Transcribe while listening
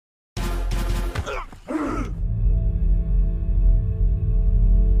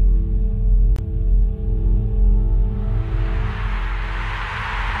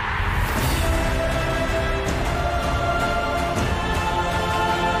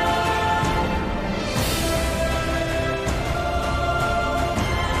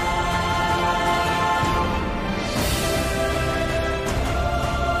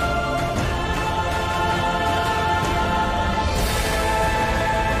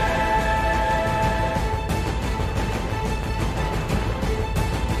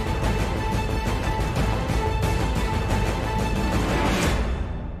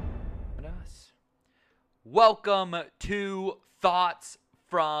welcome to Thoughts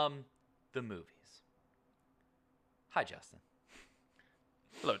from the Movies. Hi, Justin.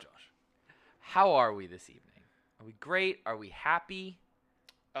 Hello, Josh. How are we this evening? Are we great? Are we happy?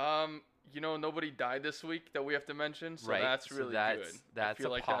 Nobody died this week that we have to mention, so Right, that's so really that's- good. that's I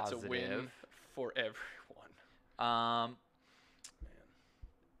feel a like that's a win positive. for everyone. Um, Man.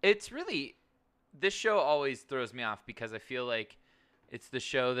 it's really, this show always throws me off because I feel like it's the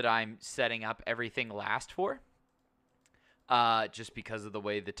show that I'm setting up everything last for. Just because of the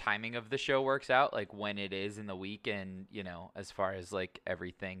way the timing of the show works out, like when it is in the week and, as far as like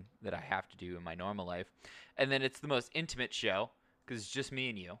everything that I have to do in my normal life. And then it's the most intimate show because it's just me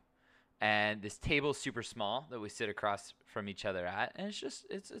and you. And this table's super small that we sit across from each other at. And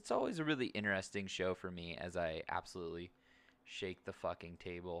it's always a really interesting show for me as I absolutely shake the fucking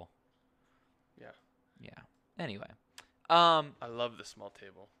table. Yeah. Yeah. Anyway. I love the small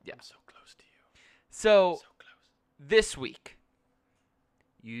table. Yeah. I'm so close to you. So So close. this week,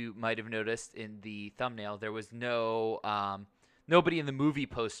 you might have noticed in the thumbnail, there was nobody in the movie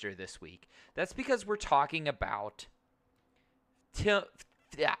poster this week. That's because we're talking about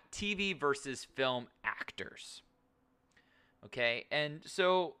TV versus film actors. Okay, and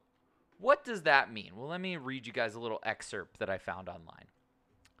so what does that mean? Well, let me read you guys a little excerpt that I found online.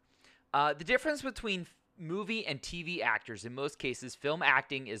 The difference between movie and TV actors: in most cases, film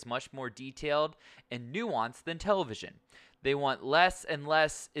acting is much more detailed and nuanced than television. They want less and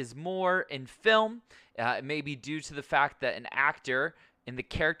less is more in film. It may be due to the fact that an actor and the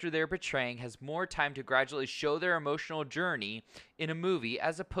character they're portraying has more time to gradually show their emotional journey in a movie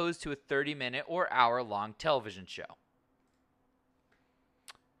as opposed to a 30-minute or hour-long television show.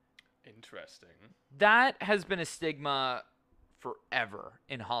 Interesting. That has been a stigma forever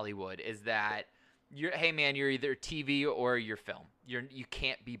in Hollywood, is that hey man, you're either TV or you're film. You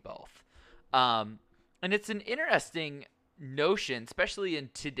can't be both. And it's an interesting notion, especially in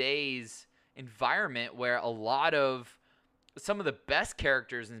today's environment where a lot of some of the best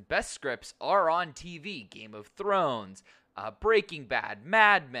characters and best scripts are on TV. Game of Thrones, Breaking Bad,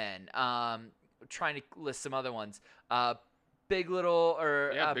 Mad Men, trying to list some other ones. Big Little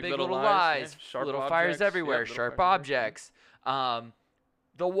Lies, Sharp Little Objects. Fires Everywhere, Little Sharp Fires Objects,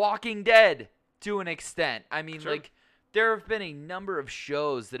 The Walking Dead to an extent. I mean, Sure. like, there have been a number of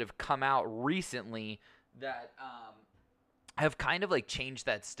shows that have come out recently that have kind of like changed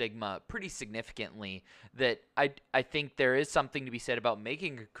that stigma pretty significantly, that I think there is something to be said about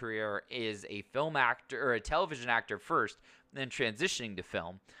making a career as a film actor or a television actor first, then transitioning to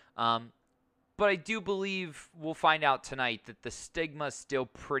film. But I do believe we'll find out tonight that the stigma still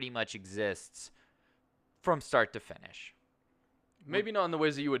pretty much exists from start to finish. Maybe not in the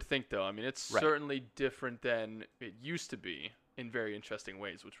ways that you would think, though. I mean, it's Right. certainly different than it used to be in very interesting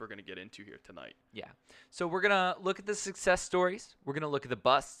ways, which we're going to get into here tonight. Yeah. So we're going to look at the success stories. We're going to look at the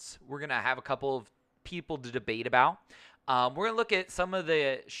busts. We're going to have a couple of people to debate about. We're going to look at some of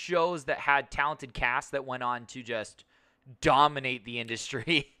the shows that had talented casts that went on to just dominate the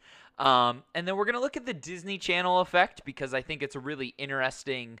industry. And then we're going to look at the Disney Channel effect, because I think it's a really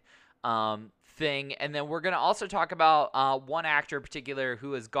interesting thing. And then we're going to also talk about one actor in particular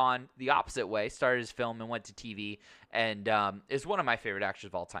who has gone the opposite way, started his film and went to TV, and is one of my favorite actors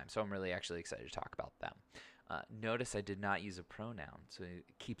of all time. So I'm really actually excited to talk about them. Notice I did not use a pronoun, so it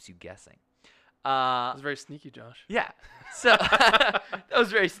keeps you guessing. It was very sneaky, Josh. Yeah. So that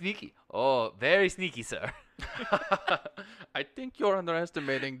was very sneaky. Oh, very sneaky, sir. I think you're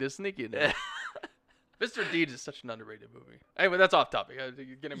underestimating the sneakiness. Mr. Deeds is such an underrated movie. Anyway, that's off topic.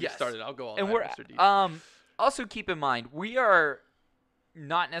 You're getting me Yes. started. I'll go on. And we're Mr. Deeds. also keep in mind, we are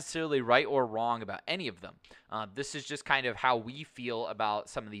not necessarily right or wrong about any of them. This is just kind of how we feel about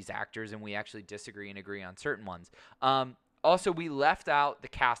some of these actors, and we actually disagree and agree on certain ones. Also, we left out the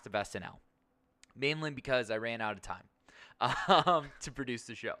cast of SNL, mainly because I ran out of time to produce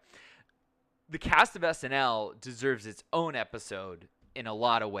the show. The cast of SNL deserves its own episode in a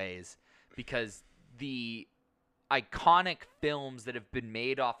lot of ways, because the iconic films that have been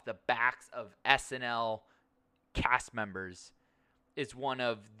made off the backs of SNL cast members is one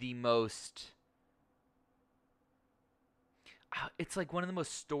of the most, it's like one of the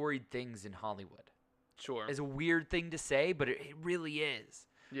most storied things in Hollywood. Sure. It's a weird thing to say, but it really is.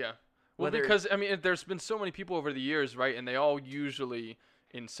 Yeah. Well, Whether- because, I mean, there's been so many people over the years, right? And they all usually,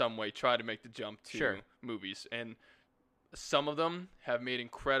 in some way, try to make the jump to Sure. movies. And some of them have made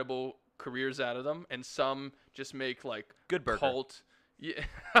incredible careers out of them. And some just make, like, Good Burger. cult. Yeah,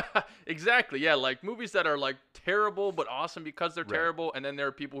 exactly. Yeah, like movies that are like terrible but awesome because they're Right. terrible, and then there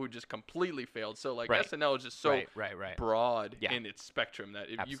are people who just completely failed. So like Right. SNL is just so Right. broad Yeah. in its spectrum that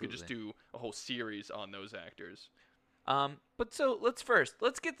if you could just Absolutely. do a whole series on those actors. But so let's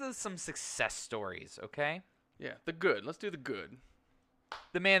get to some success stories, okay? Yeah, the good. Let's do the good.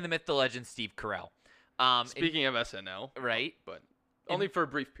 The man, the myth, the legend, Steve Carell. In, Speaking of SNL, right. but only for a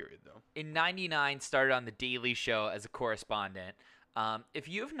brief period though. In '99, started on the Daily Show as a correspondent. If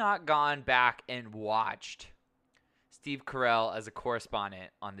you have not gone back and watched Steve Carell as a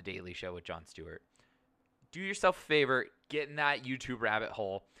correspondent on the Daily Show with Jon Stewart, do yourself a favor, get in that YouTube rabbit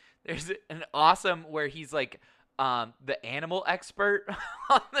hole. There's an awesome where he's like the animal expert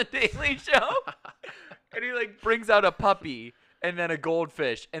on the Daily Show, and he like brings out a puppy and then a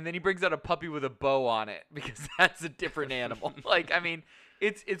goldfish, and then he brings out a puppy with a bow on it because that's a different animal. Like, I mean,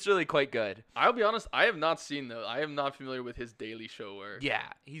 it's really quite good. I'll be honest, I have not seen though. I am not familiar with his Daily Show work. Yeah,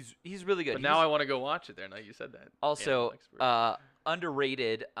 he's really good. But now I want to go watch it there. Now you said that. Also, Animal expert.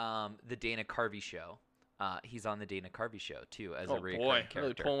 underrated, the Dana Carvey show. He's on the Dana Carvey show too as a oh recurring boy, character.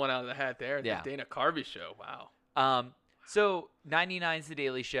 really pulling one out of the hat there. Yeah. The Dana Carvey Show. Wow. So 99's the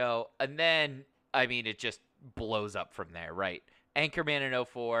Daily Show, and then I mean it just blows up from there, right? Anchorman in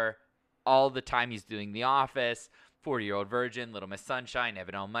 '04, all the time he's doing The Office, 40-Year-Old Virgin, Little Miss Sunshine,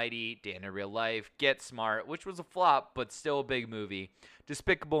 Evan Almighty, Dan in Real Life, Get Smart, which was a flop but still a big movie.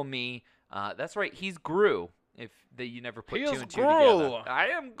 Despicable Me, that's right, he's Gru. If you never put He two is and two Gru. together, I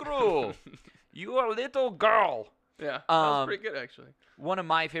am Gru. You are a little girl. Yeah, that was pretty good actually. One of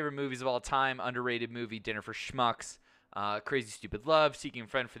my favorite movies of all time, underrated movie, Dinner for Schmucks. Crazy Stupid Love, Seeking a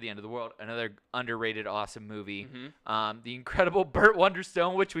Friend for the End of the World, another underrated awesome movie. The Incredible Burt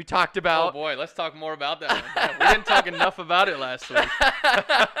Wonderstone, which we talked Oh about. boy, let's talk more about that one. Yeah, we didn't talk enough about it last week.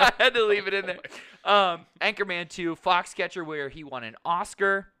 I had to leave it in there. Anchorman 2, Foxcatcher, where he won an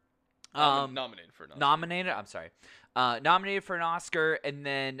Oscar. Nominated for an Oscar. Nominated for an Oscar, and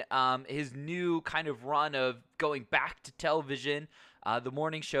then his new kind of run of going back to television. The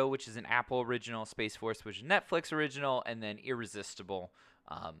Morning Show, which is an Apple original, Space Force, which is a Netflix original, and then Irresistible,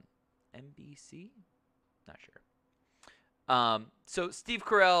 NBC? Not sure. So Steve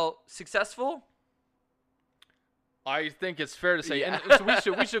Carell, successful? I think it's fair to say, Yeah. and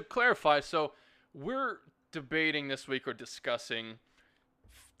so we should clarify. So we're debating this week or discussing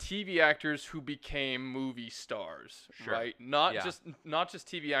TV actors who became movie stars, Sure. right? Not Yeah. just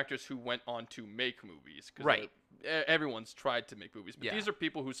TV actors who went on to make movies, 'cause Right. everyone's tried to make movies, but Yeah. these are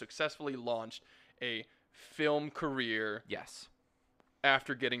people who successfully launched a film career Yes.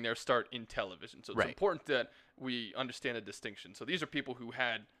 after getting their start in television. So it's Right. important that we understand a distinction. So these are people who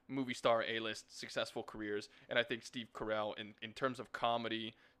had movie star, A-list, successful careers. And I think Steve Carell, in terms of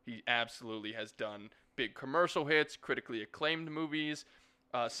comedy, he absolutely has done big commercial hits, critically acclaimed movies.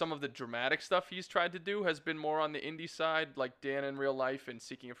 Some of the dramatic stuff he's tried to do has been more on the indie side, like Dan in Real Life and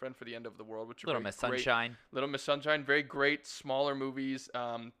Seeking a Friend for the End of the World, which are Little very Miss great. Sunshine. Little Miss Sunshine, very great, smaller movies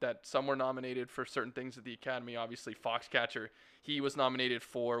that some were nominated for certain things at the Academy. Obviously, Foxcatcher, he was nominated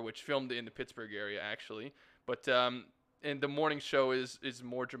for, which filmed in the Pittsburgh area, actually. But and The Morning Show is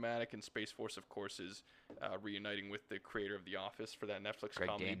more dramatic, and Space Force, of course, is reuniting with the creator of The Office for that Netflix Greg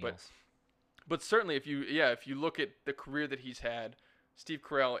comedy. Daniels. But certainly, if you look at the career that he's had, Steve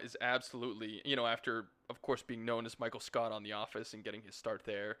Carell is absolutely, after, of course, being known as Michael Scott on The Office and getting his start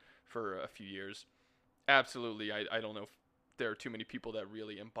there for a few years, absolutely, I don't know if there are too many people that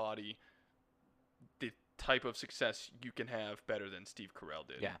really embody the type of success you can have better than Steve Carell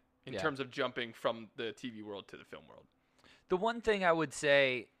did. Yeah. In Yeah. terms of jumping from the TV world to the film world. The one thing I would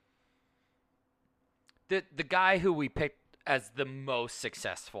say, the guy who we picked as the most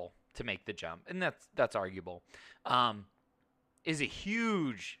successful to make the jump, and that's arguable, is a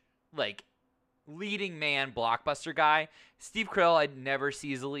huge leading man blockbuster guy. Steve Carell, I'd never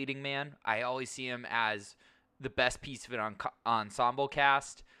see as a leading man. I always see him as the best piece of an ensemble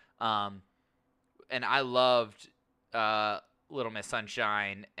cast. And I loved Little Miss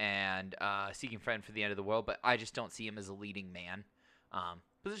Sunshine and Seeking Friend for the End of the World, but I just don't see him as a leading man.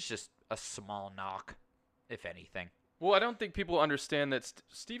 But it's just a small knock, if anything. Well, I don't think people understand that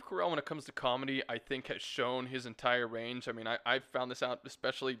Steve Carell, when it comes to comedy, I think has shown his entire range. I mean, I found this out,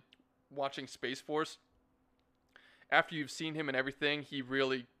 especially watching Space Force. After you've seen him and everything, he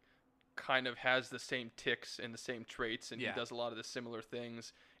really kind of has the same tics and the same traits, and Yeah. he does a lot of the similar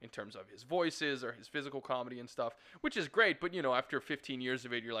things in terms of his voices or his physical comedy and stuff, which is great. But, after 15 years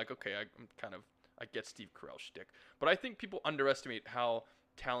of it, you're like, okay, I get Steve Carell's shtick. But I think people underestimate how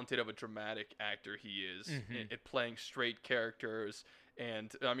talented of a dramatic actor he is at playing straight characters.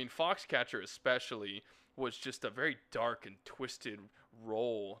 And I mean, Foxcatcher especially was just a very dark and twisted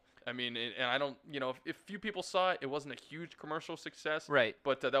role. I mean, and I don't, if few people saw it, it wasn't a huge commercial success. Right.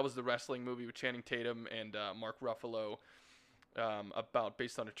 But that was the wrestling movie with Channing Tatum and Mark Ruffalo,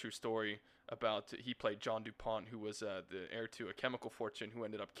 based on a true story about he played John DuPont, who was the heir to a chemical fortune, who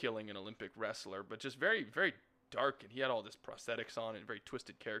ended up killing an Olympic wrestler, but just very, very dark, and he had all this prosthetics on and very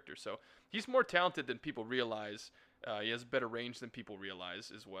twisted character. So he's more talented than people realize. He has better range than people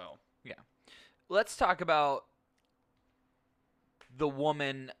realize as well. Yeah. Let's talk about the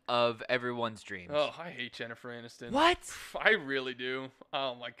woman of everyone's dreams. Oh, I hate Jennifer Aniston. What? I really do.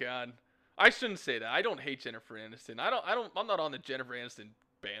 Oh my God. I shouldn't say that. I don't hate Jennifer Aniston. I'm not on the Jennifer Aniston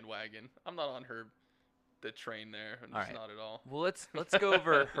bandwagon. I'm not on the train there. I'm just not at all. Well, let's go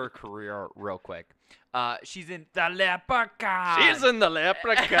over her career real quick. She's in The Leprechaun. She's in The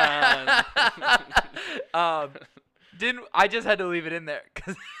Leprechaun. I just had to leave it in there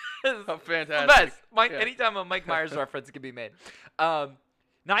because oh, fantastic. The best. Anytime a Mike Myers reference can be made.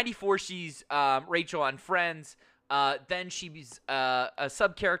 94, she's Rachel on Friends. Then she's a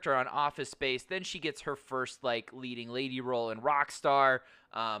sub character on Office Space. Then she gets her first leading lady role in Rockstar.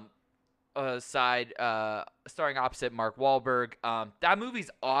 Starring opposite Mark Wahlberg. That movie's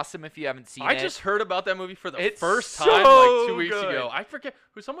awesome if you haven't seen it. I just heard about that movie for the first time so 2 weeks good. ago. I forget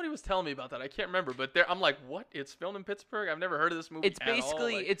who somebody was telling me about that. I can't remember, but I'm like, what? It's filmed in Pittsburgh? I've never heard of this movie.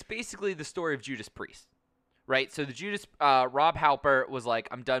 It's basically the story of Judas Priest. Right? So Rob Halper was like,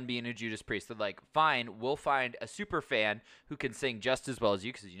 I'm done being a Judas Priest. They're like, fine, we'll find a super fan who can sing just as well as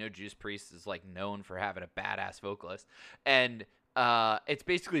you, because Judas Priest is known for having a badass vocalist. And it's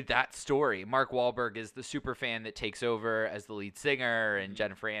basically that story. Mark Wahlberg is the super fan that takes over as the lead singer, and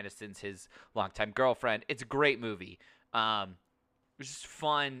Jennifer Aniston's his longtime girlfriend. It's a great movie. It was just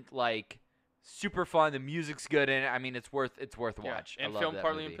fun, super fun. The music's good in it. I mean, it's worth a watch. And I love filmed that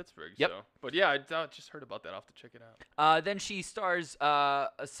partly movie. in Pittsburgh. Yep. So. But yeah, I just heard about that. I'll have to check it out. Then she stars,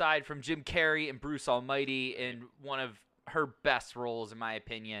 aside from Jim Carrey and Bruce Almighty, in one of her best roles, in my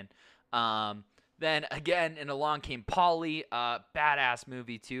opinion. Then again, in Along Came Polly, badass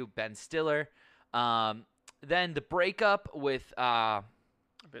movie too, Ben Stiller. Then The Breakup with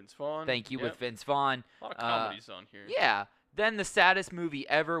Vince Vaughn. Thank you, with Vince Vaughn. A lot of comedies on here. Yeah. Then The Saddest Movie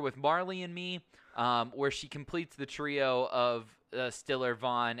Ever with Marley and Me, where she completes the trio of Stiller,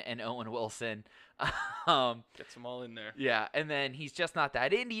 Vaughn, and Owen Wilson. Gets them all in there. Yeah, and then He's Just Not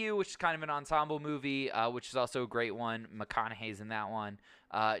That Into You, which is kind of an ensemble movie, which is also a great one. McConaughey's in that one.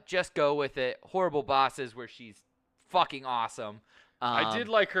 Just Go With It. Horrible Bosses, where she's fucking awesome. I did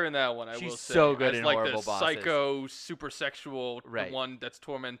like her in that one. I will say. She's so good in Horrible the Bosses. Psycho, super sexual, right. The one that's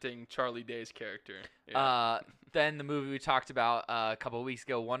tormenting Charlie Day's character. Yeah. Then the movie we talked about a couple of weeks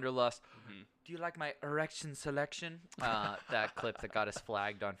ago, Wanderlust. Mm-hmm. Do you like my erection selection? That clip that got us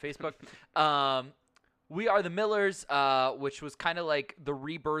flagged on Facebook. We Are the Millers, which was kind of like the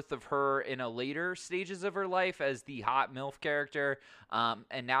rebirth of her in a later stages of her life as the hot MILF character.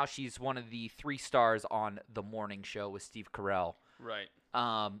 And now she's one of the 3 stars on The Morning Show with Steve Carell. Right.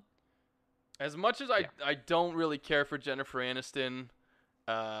 As much as I don't really care for Jennifer Aniston,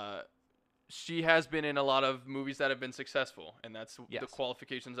 she has been in a lot of movies that have been successful, and that's the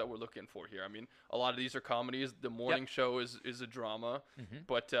qualifications that we're looking for here. I mean, a lot of these are comedies. The Morning Show is a drama,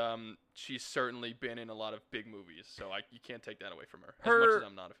 but she's certainly been in a lot of big movies, so you can't take that away from her. As much as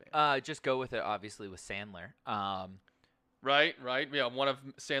I'm not a fan. Just Go With It, obviously, with Sandler. Right. Yeah, one of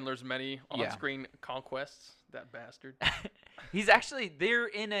Sandler's many on-screen conquests. That bastard. They're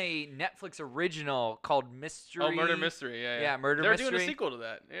in a Netflix original called Mystery. Oh, Murder Mystery. Yeah, Murder Mystery. They're doing a sequel to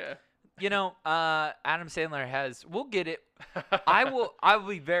that. Yeah. Adam Sandler we'll get it. I will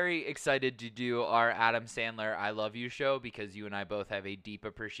be very excited to do our Adam Sandler I Love You show, because you and I both have a deep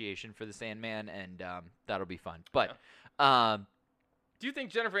appreciation for the Sandman, and that'll be fun. But do you think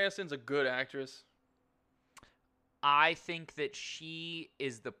Jennifer Aniston's a good actress? I think that she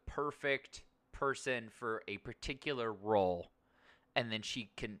is the perfect person for a particular role, and then she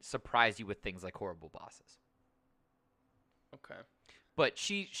can surprise you with things like Horrible Bosses. Okay. But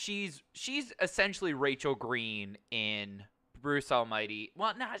she's essentially Rachel Green in Bruce Almighty.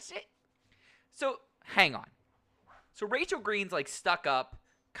 Well, no, so hang on. So Rachel Green's stuck up,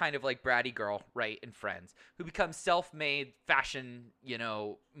 kind of like bratty girl, right, in Friends, who becomes self-made fashion,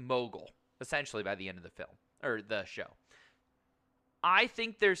 mogul, essentially by the end of the film or the show. I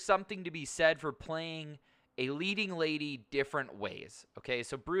think there's something to be said for playing a leading lady different ways. Okay,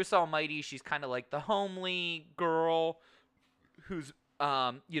 so Bruce Almighty, she's kind of like the homely girl who's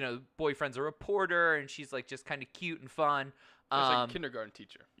boyfriend's a reporter, and she's just kind of cute and fun. She's like a kindergarten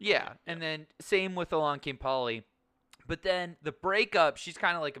teacher. Yeah, and then same with Along Came Polly. But then The Breakup, she's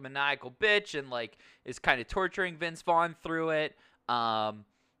kind of like a maniacal bitch and is kind of torturing Vince Vaughn through it.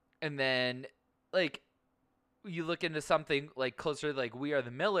 And then like you look into something like closer, like We Are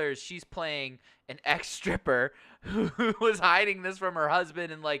the Millers. She's playing an ex-stripper who was hiding this from her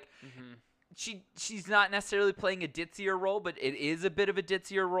husband, and like she's not necessarily playing a ditzier role, but it is a bit of a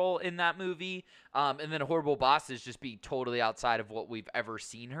ditzier role in that movie. And then Horrible Bosses just being totally outside of what we've ever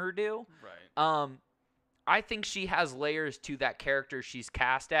seen her do. Right. I think she has layers to that character she's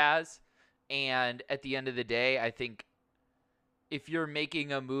cast as, and at the end of the day, I think if you're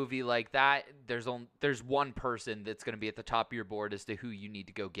making a movie like that, there's one person that's going to be at the top of your board as to who you need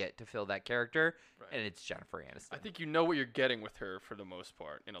to go get to fill that character, and it's Jennifer Aniston. I think you know what you're getting with her for the most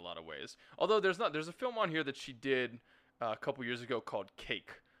part in a lot of ways. Although there's a film on here that she did a couple years ago called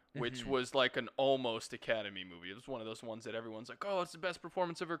Cake, which was like an almost Academy movie. It was one of those ones that everyone's like, oh, it's the best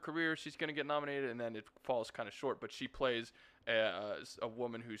performance of her career. She's going to get nominated, and then it falls kind of short. But she plays a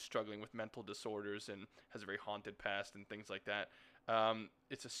woman who's struggling with mental disorders and has a very haunted past and things like that.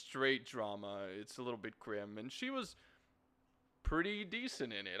 It's a straight drama. It's a little bit grim, and she was pretty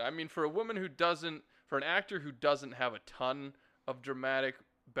decent in it. I mean, for an actor who doesn't have a ton of dramatic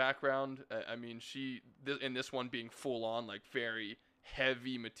background, I mean, in this one being full on, like very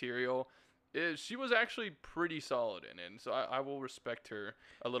heavy material, she was actually pretty solid in it. And so I will respect her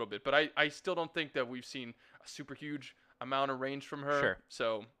a little bit, but I still don't think that we've seen a super huge amount of range from her. Sure.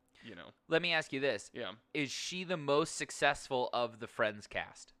 So, Let me ask you this. Yeah. Is she the most successful of the Friends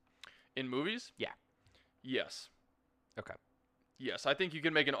cast? In movies? Yeah. Yes. Okay. Yes, I think you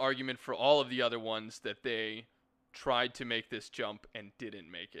can make an argument for all of the other ones that they tried to make this jump and didn't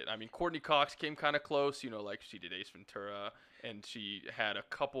make it. I mean, Courtney Cox came kind of close, like she did Ace Ventura, and she had a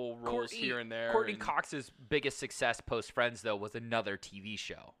couple roles here and there. Courtney Cox's biggest success post Friends, though, was another TV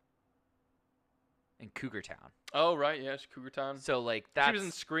show in Cougar Town. Oh, right, yeah, Cougar Town. So, like, that's... She was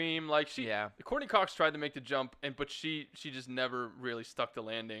in Scream. Like, Courtney Cox tried to make the jump, but she just never really stuck the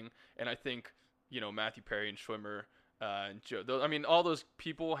landing. And I think, Matthew Perry and Schwimmer... and Joe, all those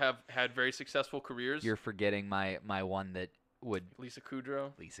people have had very successful careers. You're forgetting my one that would... Lisa Kudrow.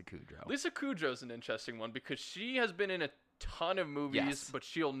 Lisa Kudrow's an interesting one because she has been in a ton of movies, but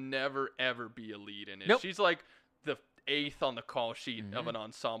she'll never, ever be a lead in it. Nope. She's like the 8th on the call sheet of an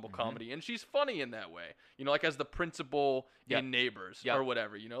ensemble comedy, and she's funny in that way. Like as the principal in Neighbors or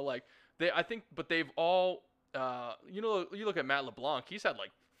whatever, but they've all, you look at Matt LeBlanc, he's had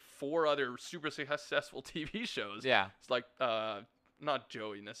like 4 other super successful TV shows. Yeah. It's like, not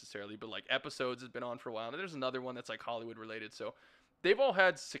Joey necessarily, but like Episodes has been on for a while. And there's another one that's like Hollywood related. So they've all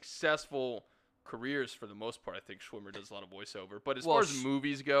had successful careers for the most part. I think Schwimmer does a lot of voiceover. But as far as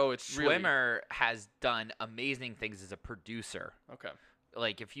movies go, it's Schwimmer has done amazing things as a producer. Okay.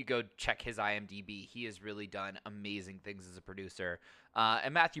 Like, if you go check his IMDb, he has really done amazing things as a producer.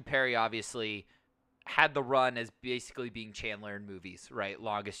 And Matthew Perry, obviously... had the run as basically being Chandler in movies, right?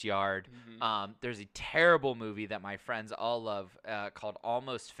 Longest Yard. There's a terrible movie that my friends all love called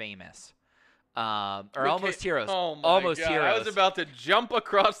Almost Famous. Almost Heroes. Oh my Almost God. Heroes. I was about to jump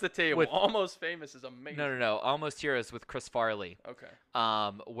across the table. Almost Famous is amazing. No. Almost Heroes with Chris Farley. Okay.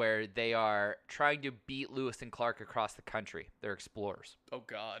 Where they are trying to beat Lewis and Clark across the country. They're explorers. Oh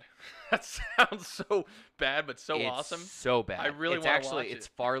God, that sounds so bad, but so awesome. So bad. I really want to watch it. It's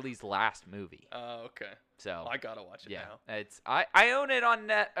Farley's last movie. Oh, okay. So I gotta watch it now. It's I own it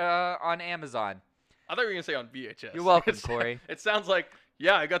on Amazon. I thought you were gonna say on VHS. You're welcome, Corey. It sounds like.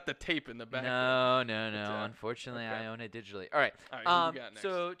 Yeah, I got the tape in the back. No. Unfortunately, okay. I own it digitally. All right. Who you got next?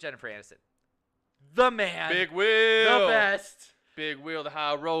 So Jennifer Aniston, the man, Big Will, the best, Big Will, the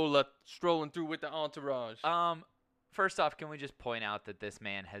high roller, strolling through with the entourage. First off, can we just point out that this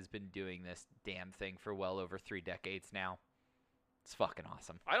man has been doing this damn thing for well over 3 decades now? It's fucking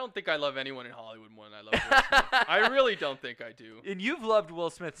awesome. I don't think I love anyone in Hollywood more than I love Will Smith. I really don't think I do. And you've loved Will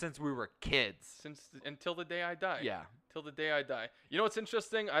Smith since we were kids. Until the day I die. Yeah. Till the day I die. You know what's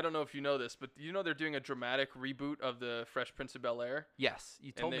interesting? I don't know if you know this, but they're doing a dramatic reboot of the Fresh Prince of Bel-Air? Yes,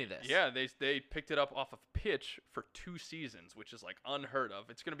 you told me this. Yeah, they picked it up off of Pitch for 2 seasons, which is like unheard of.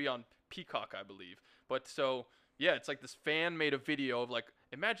 It's going to be on Peacock, I believe. But so, yeah, it's like this fan made a video of like,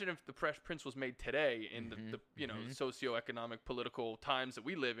 imagine if the Fresh Prince was made today in the socioeconomic political times that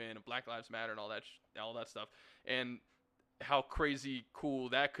we live in, and Black Lives Matter and all that stuff, and how crazy cool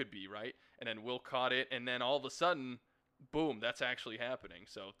that could be, right? And then Will caught it, and then all of a sudden, boom, that's actually happening.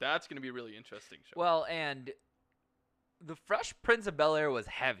 So that's going to be a really interesting show. Well, and the Fresh Prince of Bel-Air was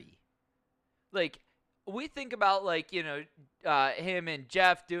heavy. Like, we think about, like, him and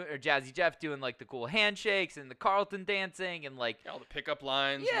Jazzy Jeff doing, like, the cool handshakes and the Carlton dancing and, like... all the pickup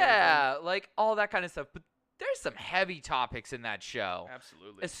lines. Yeah, like, all that kind of stuff. But there's some heavy topics in that show.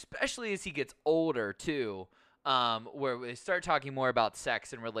 Absolutely. Especially as he gets older, too. where we start talking more about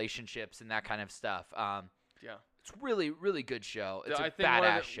sex and relationships and that kind of stuff. Yeah. It's really, really good show. It's I a think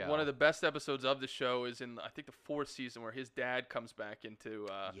badass show. one of the best episodes of the show is in, I think, the 4th season, where his dad comes back into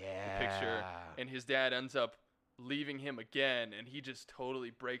the picture, and his dad ends up leaving him again, and he just totally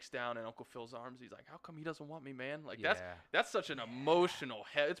breaks down in Uncle Phil's arms. He's like, "How come he doesn't want me, man?" Like that's such an emotional.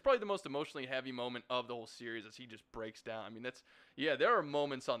 It's probably the most emotionally heavy moment of the whole series, as he just breaks down. I mean, there are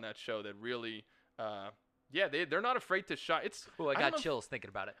moments on that show that really. They're not afraid to shine. I got chills thinking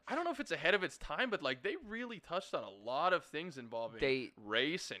about it. I don't know if it's ahead of its time, but like they really touched on a lot of things involving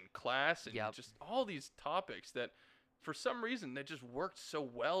race and class and just all these topics that, for some reason, they just worked so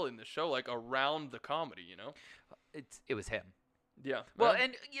well in the show, like around the comedy. It was him. Yeah. Well,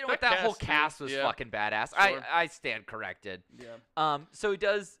 and you know what? That whole cast was fucking badass. Sure. I stand corrected. Yeah. So he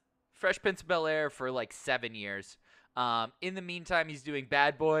does Fresh Prince of Bel-Air for like 7 years. In the meantime, he's doing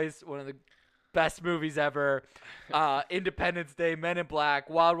Bad Boys, one of the best movies ever. Independence Day, Men in Black,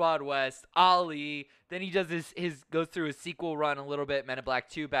 Wild Wild West, Ali. Then he does goes through his sequel run a little bit. Men in Black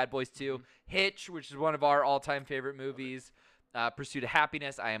 2, Bad Boys 2, Hitch, which is one of our all-time favorite movies. Pursuit of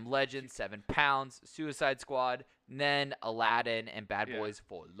Happiness, I Am Legend, 7 Pounds, Suicide Squad, then Aladdin, and Bad Boys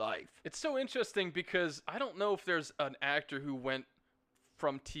for Life. It's so interesting because I don't know if there's an actor who went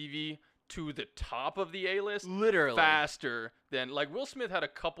from TV to the top of the A-list literally faster than, like, Will Smith had a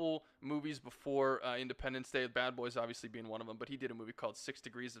couple movies before Independence Day, Bad Boys obviously being one of them, but he did a movie called 6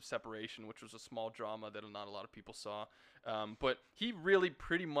 Degrees of Separation, which was a small drama that not a lot of people saw. But he really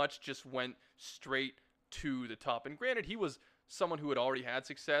pretty much just went straight to the top. And granted, he was someone who had already had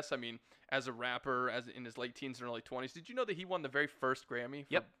success. I mean, as a rapper, as in his late teens and early 20s. Did you know that he won the very first Grammy?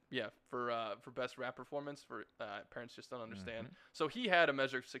 For best rap performance for Parents Just Don't Understand. So he had a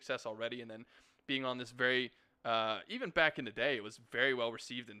measure of success already, and then being on this very even back in the day, it was very well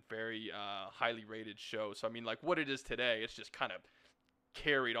received and very highly rated show. So I mean, like, what it is today, it's just kind of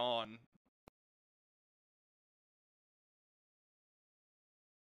carried on.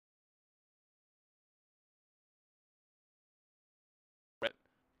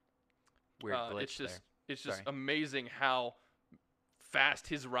 Weird glitch It's just amazing how fast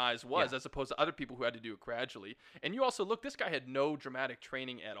his rise was, as opposed to other people who had to do it gradually. And you also look, this guy had no dramatic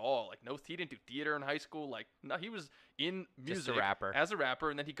training at all. Like, he didn't do theater in high school. Like, no, he was in music as a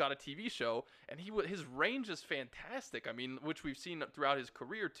rapper, and then he got a TV show, and his range is fantastic. I mean, which we've seen throughout his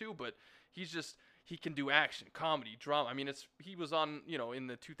career too, but he can do action, comedy, drama. I mean, he was on, in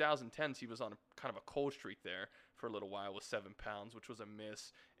the 2010s, he was on kind of a cold streak there for a little while with 7 Pounds, which was a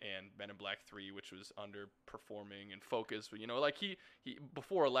miss, and Men in Black 3, which was underperforming, and Focus. But, like he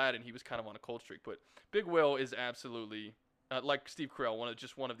before Aladdin, he was kind of on a cold streak. But Big Will is absolutely, like Steve Carell,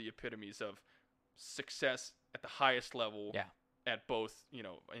 one of the epitomes of success at the highest level. Yeah. At both,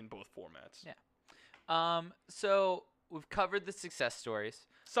 in both formats. Yeah. So we've covered the success stories.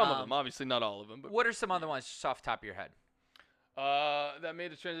 Some of them, obviously not all of them. But what are some other ones just off the top of your head? That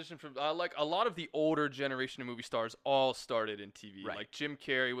made the transition from like a lot of the older generation of movie stars all started in TV. Right. Like Jim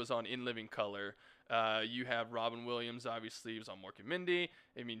Carrey was on In Living Color. You have Robin Williams, obviously, he was on Mork and Mindy.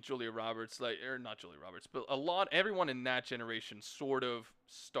 I mean, Julia Roberts, not Julia Roberts, but everyone in that generation sort of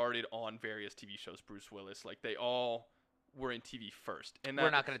started on various TV shows. Bruce Willis, like they all were in TV first. And we're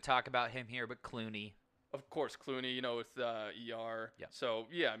not going to talk about him here, but Clooney. Of course, Clooney, with ER. Yeah. So,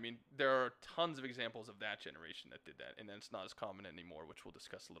 yeah, I mean, there are tons of examples of that generation that did that, and then it's not as common anymore, which we'll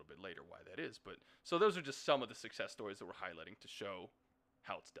discuss a little bit later why that is. But so those are just some of the success stories that we're highlighting to show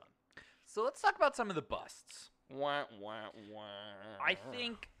how it's done. So let's talk about some of the busts. Wah, wah, wah. I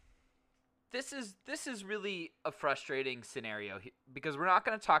think this is really a frustrating scenario because we're not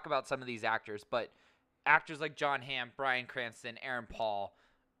going to talk about some of these actors, but actors like Jon Hamm, Bryan Cranston, Aaron Paul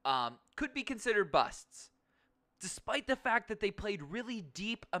could be considered busts, despite the fact that they played really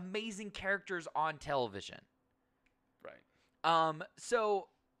deep, amazing characters on television. Right. So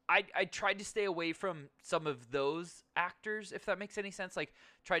I tried to stay away from some of those actors, if that makes any sense. Like,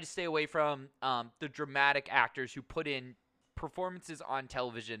 tried to stay away from the dramatic actors who put in performances on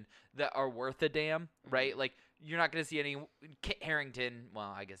television that are worth a damn, right? Like, you're not going to see any Kit Harington.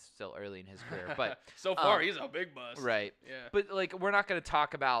 Well, I guess still early in his career, but so far he's a big bust. Right. Yeah. But like, we're not going to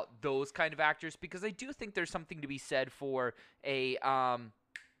talk about those kind of actors because I do think there's something to be said for a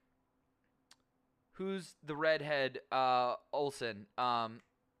who's the redhead Olsen?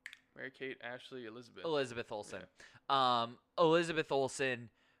 Mary-Kate, Ashley, Elizabeth. Elizabeth Olsen. Yeah. Elizabeth Olsen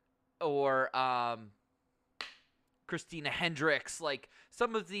or Christina Hendricks, like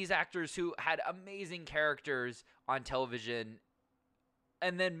some of these actors who had amazing characters on television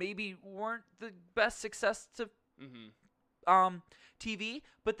and then maybe weren't the best success to TV,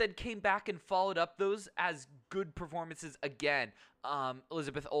 but then came back and followed up those as good performances again.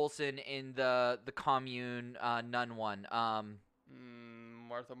 Elizabeth Olsen in the Commune nun one.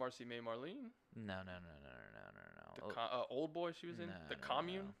 Martha, Marcy, May, Marlene. No. The Old Boy she was in. The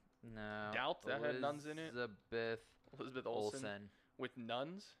Commune. No. Doubt that had nuns in it. Elizabeth Olsen with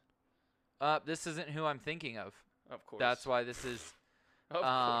nuns. This isn't who I'm thinking of. Of course. That's why this is of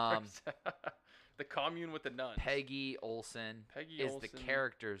course. The Commune with the nuns. Peggy Olsen is the Olsen.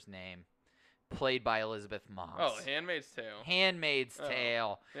 character's name, played by Elizabeth Moss. Oh, Handmaid's Tale. Handmaid's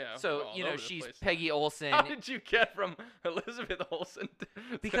Tale. Yeah. So, all you know, over the she's place. Peggy Olsen. How did you get from Elizabeth Olsen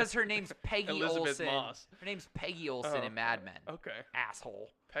to Because her name's Peggy Elizabeth Olsen. Moss? Her name's Peggy Olsen in Mad Men. Okay.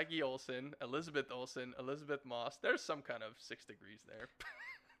 Asshole. Peggy Olsen, Elizabeth Olsen, Elizabeth Moss. There's some kind of 6 degrees there.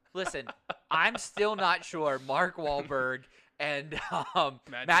 Listen, I'm still not sure Mark Wahlberg and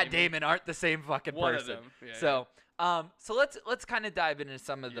Matt Damon aren't the same fucking One person. of them. Yeah, So let's kind of dive into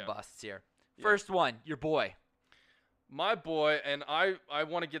some of the busts here. Yeah. First one, your boy. My boy, and I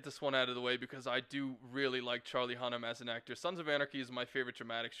want to get this one out of the way because I do really like Charlie Hunnam as an actor. Sons of Anarchy is my favorite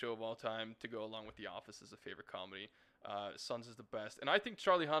dramatic show of all time, to go along with The Office as a favorite comedy. Sons is the best. And I think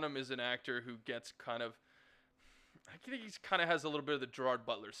Charlie Hunnam is an actor who gets I think he kind of has a little bit of the Gerard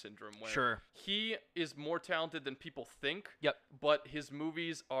Butler syndrome where he is more talented than people think. Yep. But his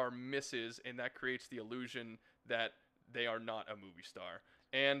movies are misses, and that creates the illusion that they are not a movie star.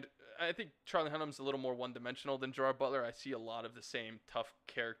 And I think Charlie Hunnam's a little more one-dimensional than Gerard Butler. I see a lot of the same tough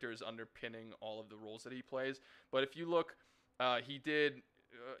characters underpinning all of the roles that he plays. But if you look, he did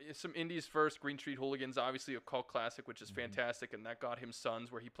some indies first. Green Street Hooligans, obviously a cult classic, which is fantastic, and that got him Sons,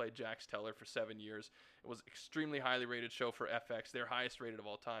 where he played Jax Teller for 7 years. It was extremely highly rated show for FX, their highest rated of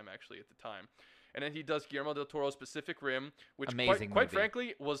all time, actually, at the time. And then he does Guillermo del Toro's Pacific Rim, which quite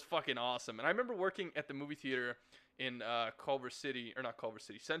frankly was fucking awesome. And I remember working at the movie theater in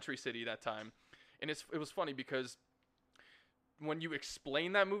Century City that time, and it was funny because when you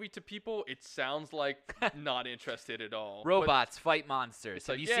explain that movie to people, it sounds like not interested at all. Robots fight monsters.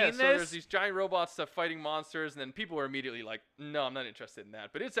 Have you seen this? So there's these giant robots that fighting monsters, and then people are immediately like, "No, I'm not interested in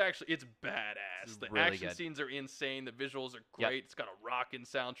that." But it's badass. The really action good. scenes are insane. The visuals are great. Yep. It's got a rockin'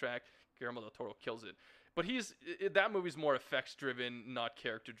 soundtrack. Guillermo del Toro kills it. But that movie's more effects driven, not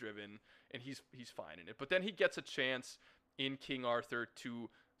character driven, and he's fine in it. But then he gets a chance in King Arthur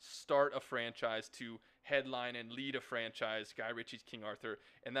to start a franchise, to headline and lead a franchise, Guy Ritchie's King Arthur,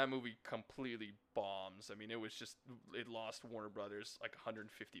 and that movie completely bombs. I mean, it lost Warner Brothers like $150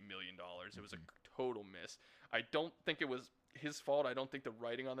 million. It was a total miss. I don't think it was his fault. I don't think the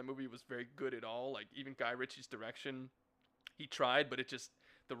writing on the movie was very good at all. Like, even Guy Ritchie's direction, he tried, but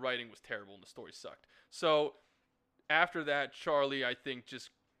the writing was terrible and the story sucked. So after that, Charlie, I think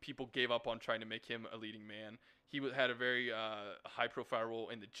just people gave up on trying to make him a leading man. He had a very high-profile role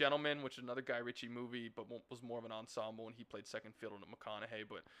in The Gentleman, which is another Guy Ritchie movie, but was more of an ensemble, and he played second fiddle to McConaughey.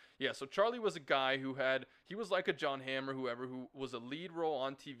 But yeah, so Charlie was a guy he was like a John Hamm or whoever, who was a lead role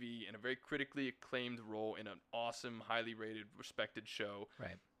on TV in a very critically acclaimed role in an awesome, highly rated, respected show.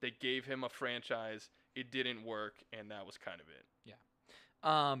 Right. They gave him a franchise. It didn't work, and that was kind of it. Yeah.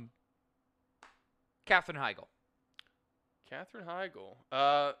 Katherine Heigl. Katherine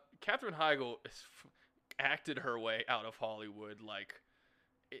Heigl acted her way out of Hollywood. Like,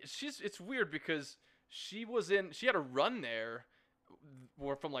 it's weird because she had a run there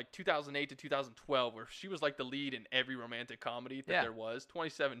from like 2008 to 2012 where she was like the lead in every romantic comedy that there was.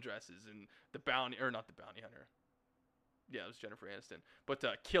 27 Dresses and not the Bounty Hunter. Yeah, it was Jennifer Aniston. But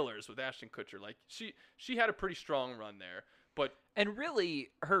Killers with Ashton Kutcher. Like, she had a pretty strong run there. And really,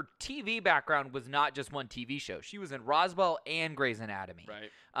 her TV background was not just one TV show. She was in Roswell and Grey's Anatomy.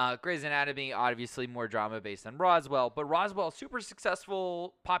 Right. Grey's Anatomy, obviously more drama based than Roswell, but Roswell, super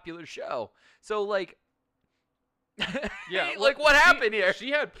successful, popular show. So, like, yeah, like what happened here?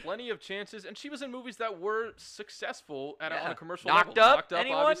 She had plenty of chances, and she was in movies that were successful on a commercial Knocked level. Up? Knocked Up,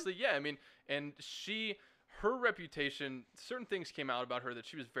 Anyone? obviously. Yeah, I mean, and her reputation, certain things came out about her that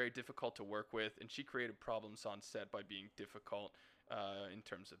she was very difficult to work with, and she created problems on set by being difficult in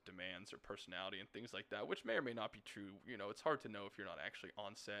terms of demands or personality and things like that, which may or may not be true. You know, it's hard to know if you're not actually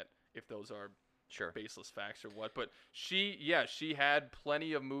on set, if those are baseless facts or what. But she had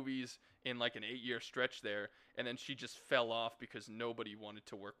plenty of movies in like an 8-year stretch there, and then she just fell off because nobody wanted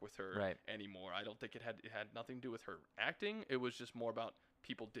to work with her anymore. I don't think it had nothing to do with her acting. It was just more about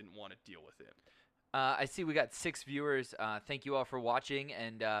people didn't want to deal with it. I see we got 6 viewers. Thank you all for watching,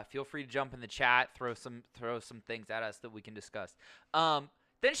 and feel free to jump in the chat, throw some things at us that we can discuss.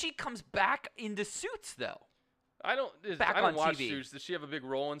 Then she comes back into Suits, though. I don't back I don't on watch TV. Suits. Does she have a big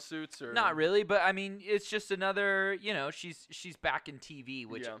role in Suits? Or Not really, but I mean, it's just another, she's back in TV,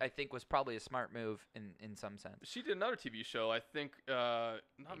 which Yeah. I think was probably a smart move in some sense. She did another TV show, I think,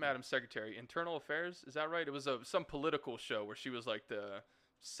 not Madam Secretary, Internal Affairs. Is that right? It was some political show where she was like the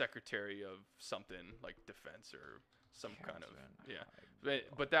secretary of something, like defense or some kind of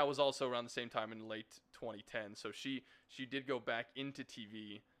But that was also around the same time in late 2010. So she did go back into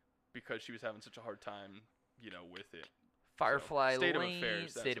TV because she was having such a hard time, with it. Firefly State Lane, of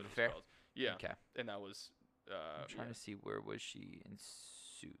Affairs. That's State of what it's Affair. called. Yeah. Okay. And that was. I'm trying to see where was she in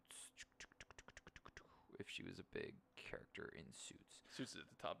Suits. If she was a big character in Suits. Suits is at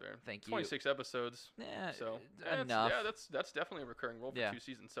the top there. Thank you. 26 episodes. Yeah, So enough. that's definitely a recurring role for Yeah. 2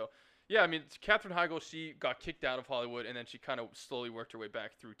 seasons. So yeah, I mean, Katherine Heigl, she got kicked out of Hollywood and then she kind of slowly worked her way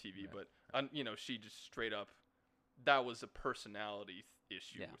back through TV. Right. But she just straight up, that was a personality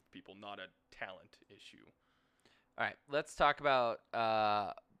issue Yeah. with people, not a talent issue. All right, let's talk about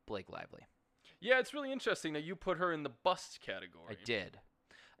Blake Lively. Yeah, it's really interesting that you put her in the busts category. I did.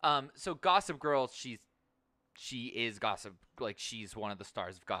 So Gossip Girl, she is Gossip, like she's one of the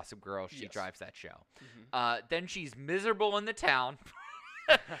stars of Gossip Girl. She Yes. drives that show. Mhm. Then she's miserable in The Town,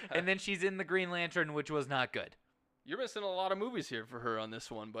 and then she's in The Green Lantern, which was not good. You're missing a lot of movies here for her on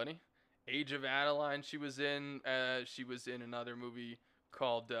this one, buddy. Age of Adeline, she was in. She was in another movie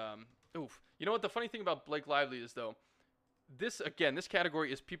called. You know what? The funny thing about Blake Lively is though, this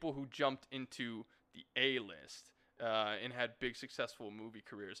category is people who jumped into the A-list and had big successful movie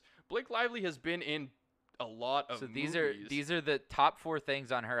careers. Blake Lively has been in a lot of So movies. these are the top 4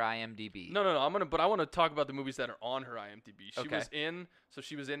 things on her IMDb. No. I want to talk about the movies that are on her IMDb. Okay.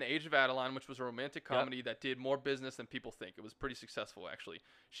 She was in Age of Adeline, which was a romantic comedy that did more business than people think. It was pretty successful, actually.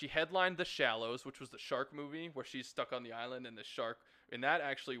 She headlined The Shallows, which was the shark movie where she's stuck on the island and the shark, and that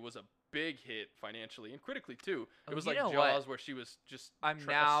actually was a big hit financially and critically too. It was you like know Jaws, what? where she was just. I'm a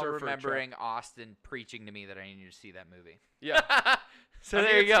now surfer trapped- remembering Austin preaching to me that I need to see that movie. Yeah. So I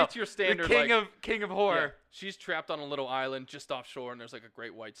mean, there you go. It's your standard the like, king of yeah, horror. she's trapped on a little island just offshore, and there's like a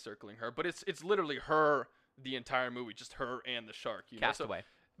great white circling her. But it's literally her the entire movie, just her and the shark. You know? So Castaway.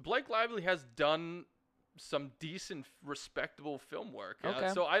 Blake Lively has done some decent, respectable film work. Okay.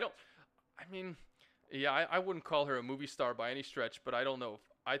 So I wouldn't call her a movie star by any stretch, but I don't know.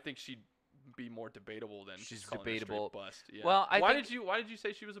 I think she'd be more debatable than She's just calling her a straight debatable. bust. Yeah. Well, why did you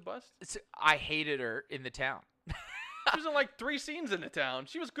say she was a bust? I hated her in The Town. She was in like 3 scenes in The Town.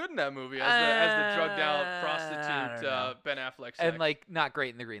 She was good in that movie as the drugged out I prostitute don't know. Ben Affleck. And like not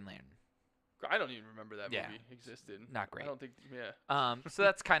great in The Green Lantern. I don't even remember that Yeah. movie existed. Not great. I don't think. Yeah. So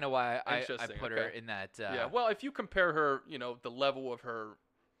that's kind of why I Interesting, put her okay. in that. Yeah. Well, if you compare her, the level of her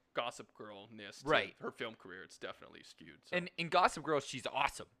Gossip Girl-ness to Right. her film career, it's definitely skewed. So. And in Gossip Girl, she's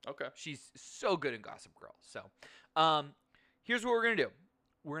awesome. Okay. She's so good in Gossip Girl. So, here's what we're gonna do.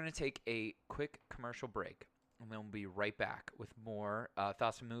 We're gonna take a quick commercial break, and then we'll be right back with more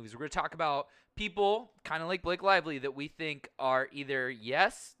thoughts on movies. We're gonna talk about people kind of like Blake Lively that we think are either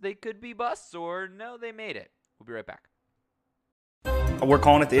yes, they could be busts, or no, they made it. We'll be right back. We're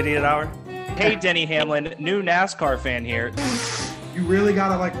calling it the Idiot Hour. Hey, Denny Hamlin, new NASCAR fan here. You really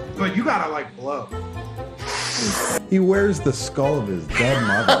gotta blow. He wears the skull of his dead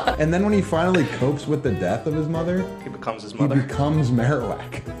mother. And then when he finally copes with the death of his mother, He becomes his he mother. becomes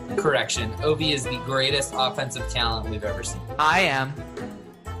Marowak. Correction. Ovi is the greatest offensive talent we've ever seen. I am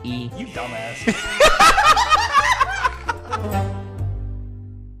E. You dumbass.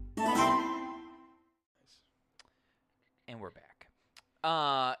 And we're back.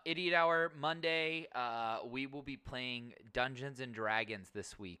 Idiot Hour Monday. We will be playing Dungeons and Dragons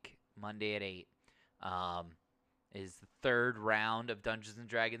this week, Monday at 8. Is the 3rd round of Dungeons and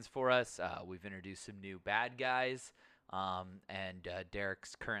Dragons for us. We've introduced some new bad guys, and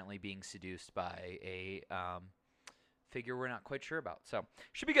Derek's currently being seduced by a figure we're not quite sure about. So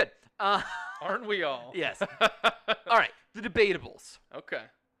should be good. Aren't we all? Yes. All right, the debatables. Okay.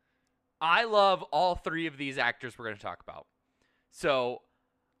 I love all 3 of these actors we're going to talk about. So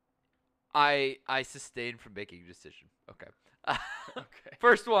I sustain from making a decision. Okay. Okay.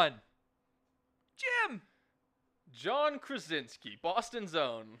 First one. Jim. John Krasinski, Boston's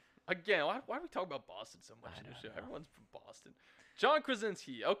own. Again, why do we talk about Boston so much in the show? don't know. Everyone's from Boston. John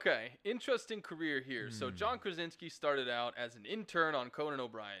Krasinski. Okay, interesting career here. So John Krasinski started out as an intern on Conan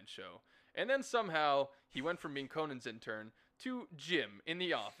O'Brien's show, and then somehow he went from being Conan's intern to Jim in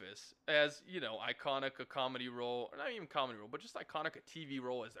The Office as, iconic a comedy role, or not even comedy role, but just iconic a TV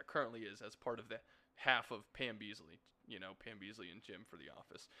role as there currently is as part of the half of Pam Beesly, Pam Beesly and Jim for The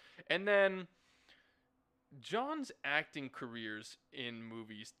Office. And then John's acting careers in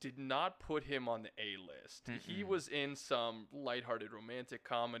movies did not put him on the A-list. He was in some lighthearted romantic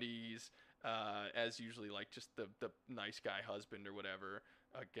comedies, as usually like just the nice guy husband or whatever.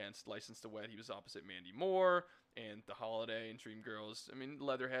 Against License to Wed, he was opposite Mandy Moore, and The Holiday and Dreamgirls. I mean,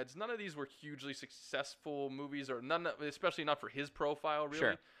 Leatherheads. None of these were hugely successful movies, or none, especially not for his profile, really.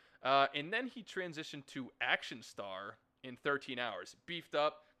 Sure. And then he transitioned to action star in 13 Hours. Beefed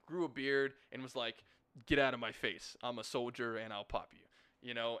up, grew a beard, and was like, "Get out of my face. I'm a soldier, and I'll pop you."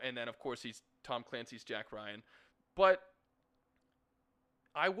 You know. And then of course he's Tom Clancy's Jack Ryan, but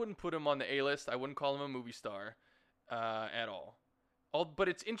I wouldn't put him on the A-list. I wouldn't call him a movie star at all. But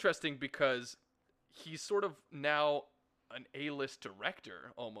it's interesting because he's sort of now an A-list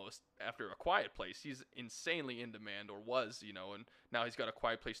director almost after A Quiet Place. He's insanely in demand, or was, you know, and now he's got A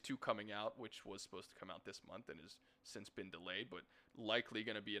Quiet Place 2 coming out, which was supposed to come out this month and has since been delayed, but likely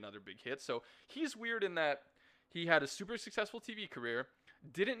going to be another big hit. So he's weird in that he had a super successful TV career,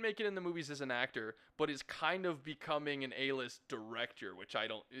 didn't make it in the movies as an actor, but is kind of becoming an A-list director, which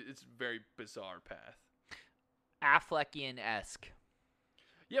it's a very bizarre path. Affleckian-esque.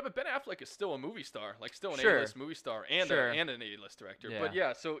 Yeah, but Ben Affleck is still a movie star, like still an Sure. A-list movie star and Sure. and an A-list director. Yeah. But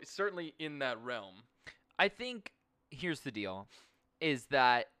yeah, so it's certainly in that realm. I think here's the deal, is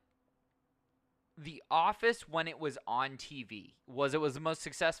that The Office, when it was on TV, was the most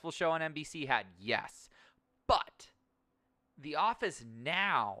successful show on NBC had? Yes. But The Office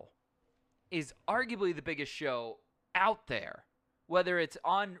now is arguably the biggest show out there. Whether it's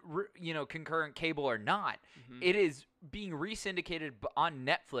on, concurrent cable or not, it is being re-syndicated on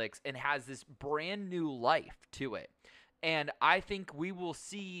Netflix and has this brand new life to it. And I think we will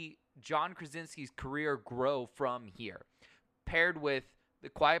see John Krasinski's career grow from here, paired with The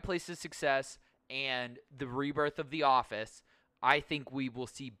Quiet Place's success and the rebirth of The Office. I think we will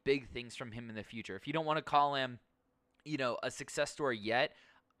see big things from him in the future. If you don't want to call him, a success story yet,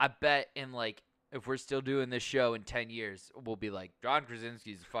 I bet if we're still doing this show in 10 years, we'll be like, John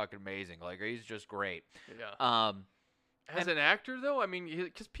Krasinski's fucking amazing. Like, he's just great. Yeah. As an actor, though, I mean,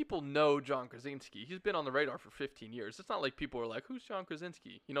 because people know John Krasinski. He's been on the radar for 15 years. It's not like people are like, who's John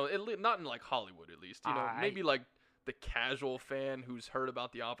Krasinski? Not in, like, Hollywood, at least. Maybe, like, the casual fan who's heard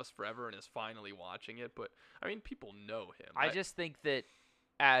about The Office forever and is finally watching it. But, I mean, people know him. I just think that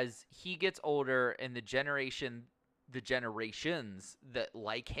as he gets older and the generations that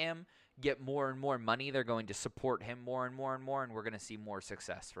like him get more and more money, they're going to support him more and more and more, and we're going to see more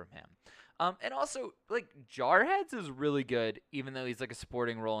success from him. And also, Jarheads is really good, even though he's like a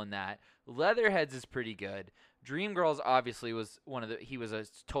supporting role in that. Leatherheads is pretty good. Dreamgirls obviously was he was a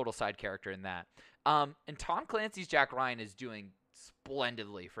total side character in that. And Tom Clancy's Jack Ryan is doing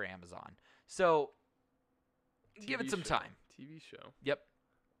splendidly for Amazon. So give it some time. TV show. Yep.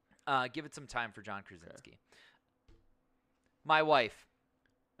 Give it some time for John Krasinski. Okay. My wife,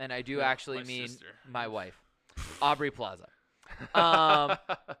 and I do actually mean sister. My wife, Aubrey Plaza.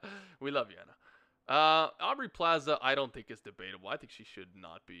 We love you, Anna. Aubrey Plaza, I don't think is debatable. I think she should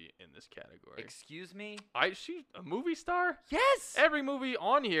not be in this category. Excuse me? She's a movie star? Yes! Every movie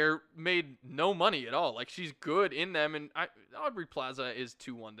on here made no money at all. Like, she's good in them, and Aubrey Plaza is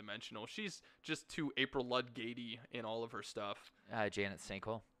too one-dimensional. She's just too April Ludgate-y in all of her stuff. Janet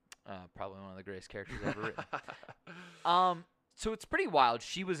Stankle. Probably one of the greatest characters ever written. So it's pretty wild.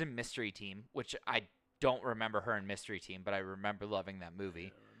 She was in Mystery Team, which I don't remember her in Mystery Team, but I remember loving that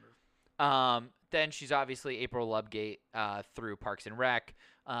movie. Then she's obviously April Ludgate through Parks and Rec.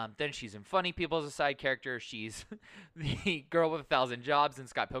 Then she's in Funny People as a side character. She's the girl with 1,000 jobs in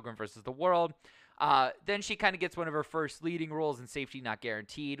Scott Pilgrim vs. the World. Then she kind of gets one of her first leading roles in Safety Not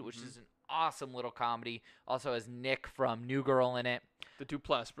Guaranteed, which is an awesome little comedy. Also has Nick from New Girl in it. The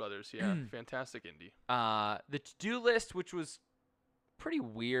Duplass brothers, yeah. Fantastic indie. The To-Do List, which was pretty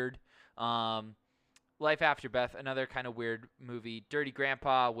weird. Life After Beth, another kind of weird movie. Dirty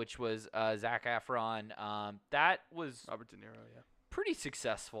Grandpa, which was Zac Efron. That was Robert De Niro, yeah. pretty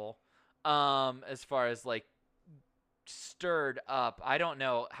successful as far as stirred up. I don't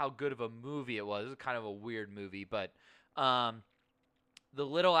know how good of a movie it was. It was kind of a weird movie, but The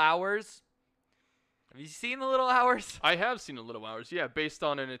Little Hours. Have you seen The Little Hours? I have seen The Little Hours, yeah, based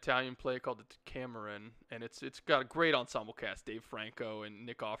on an Italian play called The Decameron, and it's got a great ensemble cast, Dave Franco and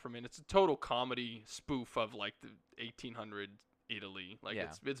Nick Offerman. It's a total comedy spoof of the 1800s Italy.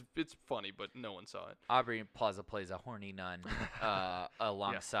 It's funny, but no one saw it. Aubrey Plaza plays a horny nun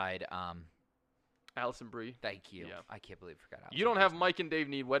alongside Allison Brie. Thank you. Yeah. I can't believe I forgot. You don't have Mike and Dave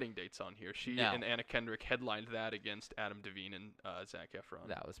Need Wedding Dates on here. She No. and Anna Kendrick headlined that against Adam Devine and Zac Efron.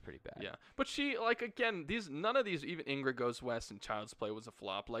 That was pretty bad. Yeah, but she again none of these, even Ingrid Goes West and Child's Play was a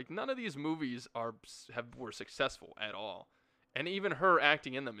flop. None of these movies were successful at all, and even her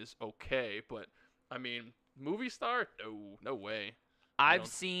acting in them is okay. But I mean, movie star? No way. I've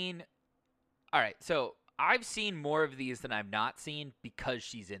seen. All right, so I've seen more of these than I've not seen because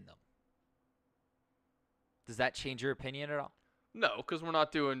she's in them. Does that change your opinion at all? No, because we're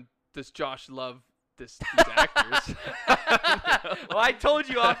not doing this. Josh Love these actors. Well, I told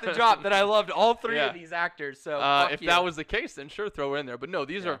you off the drop that I loved all three Yeah. of these actors. So if that was the case, then sure, throw her in there. But no,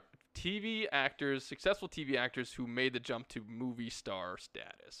 these are TV actors, successful TV actors who made the jump to movie star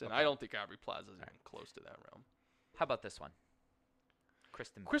status, and I don't think Aubrey Plaza is even close to that realm. How about this one?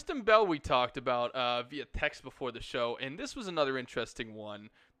 Kristen Bell. Kristen Bell we talked about via text before the show, and this was another interesting one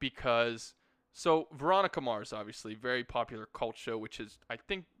because Veronica Mars, obviously, very popular cult show, which is, I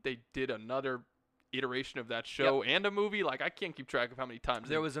think they did another iteration of that show and a movie. I can't keep track of how many times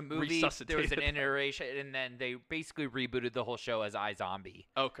There was a movie, there was an iteration, and then they basically rebooted the whole show as iZombie.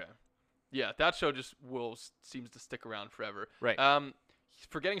 Okay. Yeah, that show just seems to stick around forever. Right.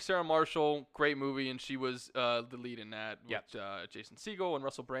 Forgetting Sarah Marshall, great movie, and she was the lead in that with Jason Segel and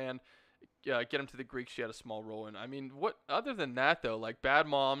Russell Brand. Get Him to the Greek, she had a small role in. I mean, what other than that though? Bad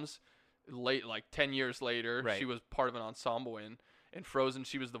Moms, 10 years later, she was part of an ensemble in Frozen.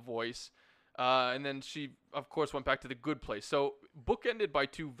 She was the voice, and then she of course went back to The Good Place. So bookended by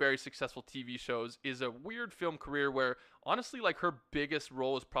two very successful TV shows is a weird film career where honestly, her biggest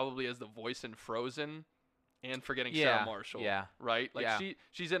role is probably as the voice in Frozen. And Forgetting Sarah Marshall, right?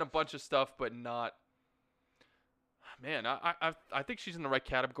 She's in a bunch of stuff, but not. Man, I think she's in the right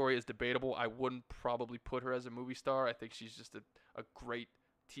category. Is debatable. I wouldn't probably put her as a movie star. I think she's just a great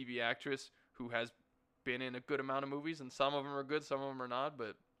TV actress who has been in a good amount of movies, and some of them are good, some of them are not.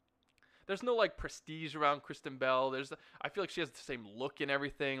 But there's no prestige around Kristen Bell. I feel like she has the same look and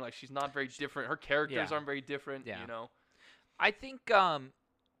everything. She's not very different. Her characters aren't very different. Yeah. You know. I think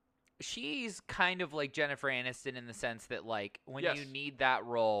she's kind of like Jennifer Aniston in the sense that when you need that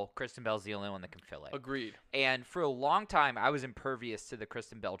role, Kristen Bell's the only one that can fill it. Agreed. And for a long time, I was impervious to the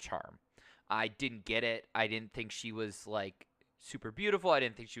Kristen Bell charm. I didn't get it. I didn't think she was super beautiful. I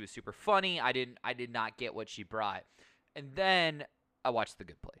didn't think she was super funny. I did not get what she brought. And then I watched The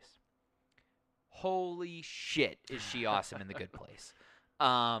Good Place. Holy shit, is she awesome in The Good Place.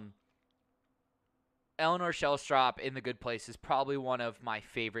 Eleanor Shellstrop in The Good Place is probably one of my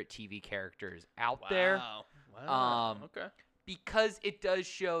favorite TV characters out there. Wow. Okay. Because it does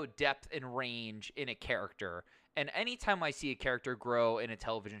show depth and range in a character. And anytime I see a character grow in a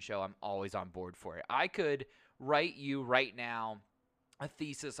television show, I'm always on board for it. I could write you right now a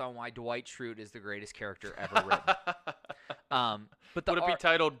thesis on why Dwight Schrute is the greatest character ever written. But would it be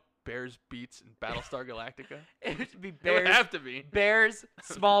titled Bears Beats and Battlestar Galactica? It would be It would have to be. Bears,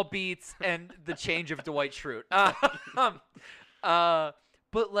 Small Beats, and the change of Dwight Schrute.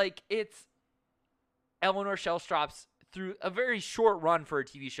 But it's Eleanor Shellstrop's through a very short run for a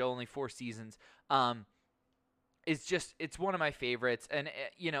TV show, only 4 seasons. It's one of my favorites, and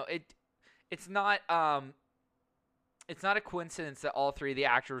it's not a coincidence that all three of the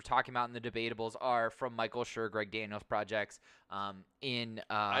actors we're talking about in the Debatables are from Michael Schur, Greg Daniels projects in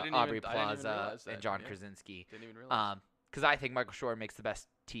Aubrey Plaza and John Krasinski. Didn't even realize. Because I think Michael Schur makes the best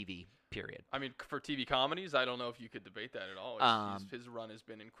TV, period. I mean, for TV comedies, I don't know if you could debate that at all. His run has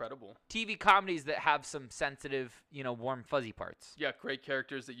been incredible. TV comedies that have some sensitive, warm, fuzzy parts. Yeah, great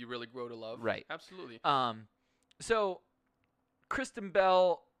characters that you really grow to love. Right. Absolutely. So Kristen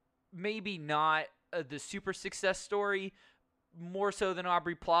Bell, maybe not the super success story, more so than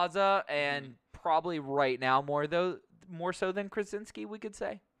Aubrey Plaza, and probably right now more so than Krasinski, we could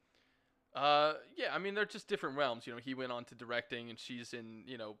say. Yeah, I mean, they're just different realms. He went on to directing, and she's in,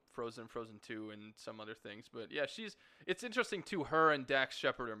 Frozen 2, and some other things. But yeah, it's interesting too. Her and Dax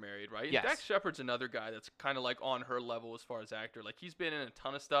Shepard are married, right? Yes. And Dax Shepard's another guy that's kind of on her level as far as actor. He's been in a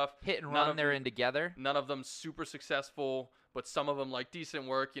ton of stuff. Hit and run, they're in together. None of them super successful, but some of them decent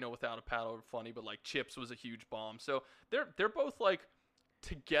work. Without a Paddle are funny, but Chips was a huge bomb. So they're both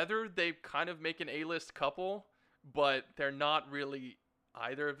together. They kind of make an A-list couple, but they're not really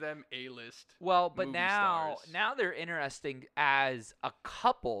either of them A-list. Well, but movie now stars. they're interesting as a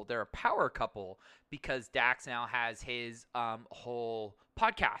couple. They're a power couple because Dax now has his whole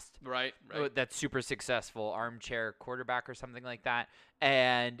podcast. Right. That's super successful, Armchair Quarterback or something like that.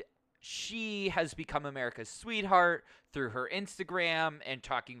 And she has become America's sweetheart through her Instagram and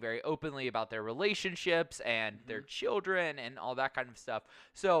talking very openly about their relationships and their children and all that kind of stuff.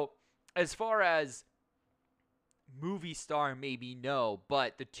 So as far as movie star, maybe no,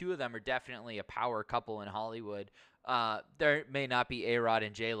 but the two of them are definitely a power couple in Hollywood. There may not be A-Rod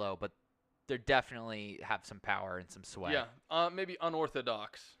and J-Lo, but they definitely have some power and some sway. Yeah, maybe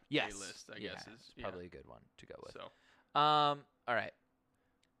unorthodox Yes. A-list, I Yeah, guess. it's probably a good one to go with. So All right.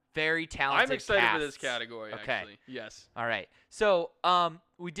 Very talented I'm excited for this casts. category, Okay. actually. Yes. All right. So,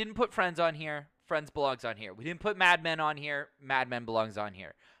 we didn't put Friends on here. Friends belongs on here. We didn't put Mad Men on here. Mad Men belongs on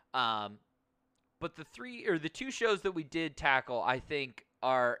here. But the two shows that we did tackle, I think,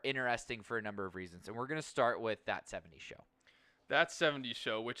 are interesting for a number of reasons. And we're going to start with That 70s Show. That 70s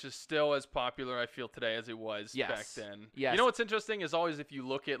Show, which is still as popular, I feel, today as it was Yes. back then. Yes. You know what's interesting is always if you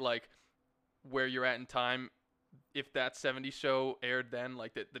look at, like, where you're at in time, if That 70s Show aired then,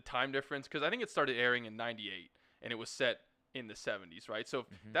 like, the time difference, because I think it started airing in 98, and it was set in the 70s, right? So if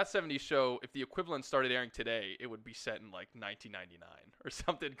That 70s Show, if the equivalent started airing today, it would be set in, like, 1999 or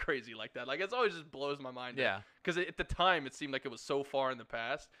something crazy like that. Like, it always just blows my mind. Yeah. Because at the time, it seemed like it was so far in the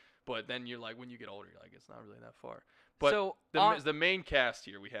past, but then you're like, when you get older, you're like, it's not really that far. But So, the main cast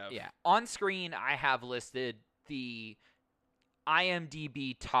here we have. Yeah. On screen, I have listed the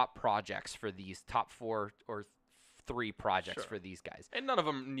IMDb top projects for these top 4 or 3 projects Sure. for these guys. And none of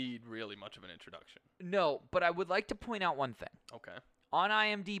them need really much of an introduction. No, but I would like to point out one thing. Okay. On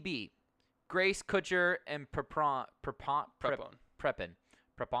IMDb, Grace Kutcher and Prepon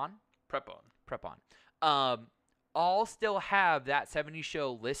all still have That 70s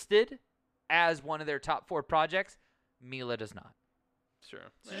Show listed as one of their top 4 projects. Mila does not.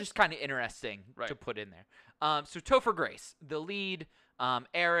 Sure. So just kind of interesting to Right. put in there. So Topher Grace, the lead,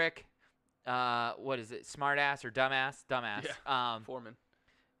 Eric, what is it, smartass or dumbass? Dumbass. Yeah. Foreman.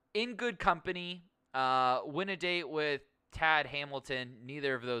 In Good Company, Win a Date with Tad Hamilton.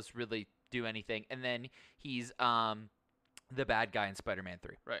 Neither of those really do anything. And then he's the bad guy in Spider-Man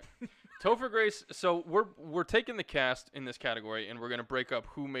 3. Right. Topher Grace. So we're taking the cast in this category, and we're gonna break up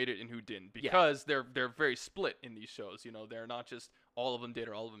who made it and who didn't, because they're very split in these shows. You know, they're not just all of them did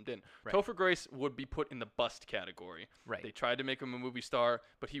or all of them didn't. Right. Topher Grace would be put in the bust category. Right. They tried to make him a movie star,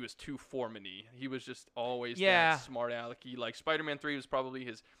 but he was too Foreman-y. He was just always Yeah. that smart alecky. Like Spider-Man 3 was probably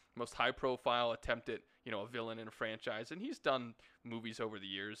his most high-profile attempt at, you know, a villain in a franchise, and he's done movies over the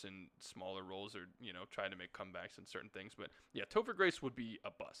years in smaller roles or, you know, trying to make comebacks in certain things. But yeah, Topher Grace would be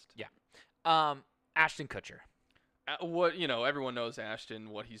a bust. Yeah. Ashton Kutcher. What, you know, everyone knows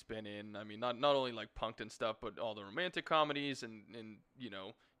Ashton, what he's been in. I mean, not only like Punked and stuff, but all the romantic comedies, and you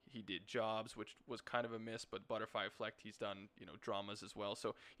know, he did Jobs, which was kind of a miss, but Butterfly Effect, he's done, you know, dramas as well.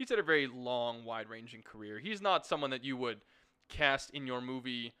 So he's had a very long, wide-ranging career. He's not someone that you would cast in your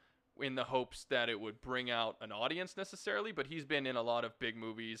movie in the hopes that it would bring out an audience necessarily, but he's been in a lot of big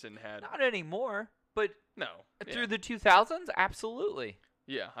movies and had Not anymore, but through yeah. the 2000s, absolutely.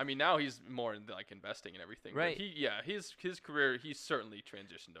 Yeah, I mean, now he's more in like investing and everything. Right. But his career, he's certainly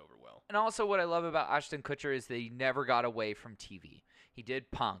transitioned over well. And also what I love about Ashton Kutcher is that he never got away from TV. He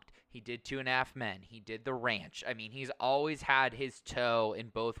did Punked. He did 2.5 Men. He did The Ranch. I mean, he's always had his toe in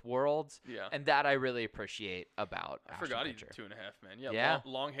both worlds. Yeah. And that I really appreciate about I Ashton forgot he Kutcher. did 2.5 Men. Yeah. Yeah.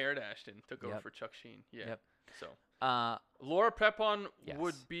 Long-haired Ashton took over Yep. for Chuck Sheen. Yeah. Yep. So Uh, Laura Prepon Yes.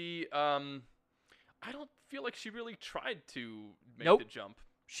 would be. I don't feel like she really tried to make Nope. the jump.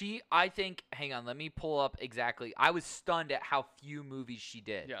 I think, hang on, let me pull up exactly. I was stunned at how few movies she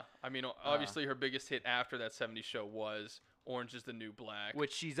did. Yeah. I mean, obviously her biggest hit after that 70s show was Orange is the New Black.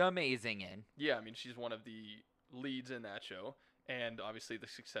 Which she's amazing in. Yeah, I mean, she's one of the leads in that show, and obviously the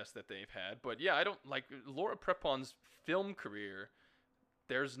success that they've had. But yeah, I don't like Laura Prepon's film career.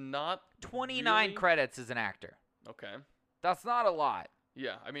 There's not 29 really... credits as an actor. Okay. That's not a lot.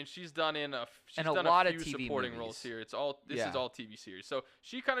 Yeah, I mean, she's done in And done lot a of few TV supporting movies. roles here. This is all TV series. So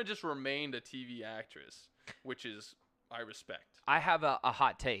she kind of just remained a TV actress, which is I respect. I have a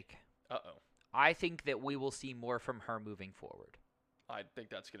hot take. Uh-oh. I think that we will see more from her moving forward. I think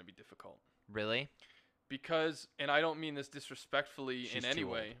that's going to be difficult. Really? Because, and I don't mean this disrespectfully She's in any too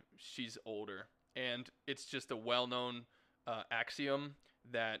way, old. she's older. And it's just a well-known axiom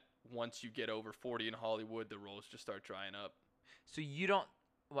that once you get over 40 in Hollywood, the roles just start drying up. So you don't.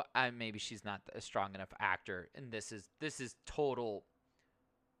 Well, maybe she's not a strong enough actor, and this is total.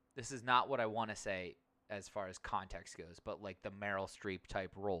 This is not what I want to say as far as context goes, but like the Meryl Streep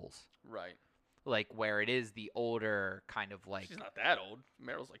type roles, Right. like where it is the older kind of like. She's not that old.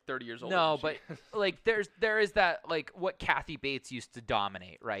 Meryl's like 30 years old. No, but like there is that like what Kathy Bates used to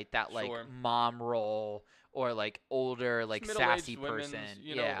dominate, right? That like Sure. mom role or like older like middle-aged sassy women, person.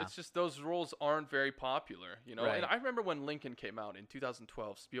 you know, yeah. it's just those roles aren't very popular, you know. Right. And I remember when Lincoln came out in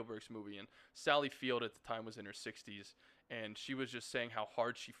 2012, Spielberg's movie, and Sally Field at the time was in her 60s, and she was just saying how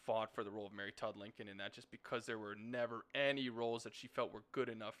hard she fought for the role of Mary Todd Lincoln in that, just because there were never any roles that she felt were good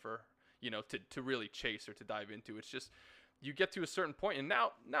enough for, to really chase or to dive into. It's just, you get to a certain point, and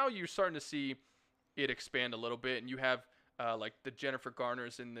now you're starting to see it expand a little bit, and you have like the Jennifer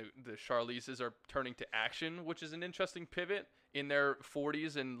Garners and the Charlize's are turning to action, which is an interesting pivot in their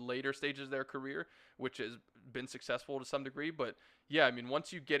 40s and later stages of their career, which has been successful to some degree. But yeah, I mean,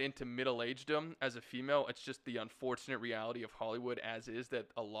 once you get into middle-agedom as a female, it's just the unfortunate reality of Hollywood as is, that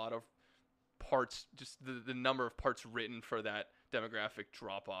a lot of parts, just the number of parts written for that demographic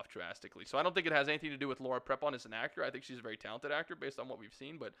drop off drastically. So I don't think it has anything to do with Laura Prepon as an actor. I think she's a very talented actor based on what we've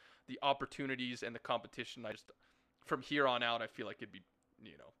seen, but the opportunities and the competition, from here on out, I feel like it'd be,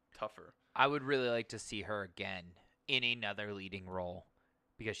 tougher. I would really like to see her again in another leading role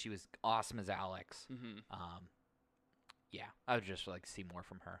because she was awesome as Alex. Mm-hmm. Yeah, I would just like to see more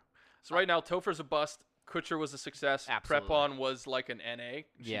from her. So right now, Topher's a bust. Kutcher was a success. Absolutely. Prepon was like an NA.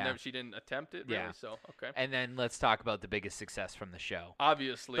 Yeah. She didn't attempt it, really, Yeah. so okay. And then let's talk about the biggest success from the show.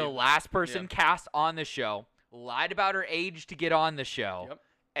 Obviously. The last person Yeah. cast on the show lied about her age to get on the show. Yep.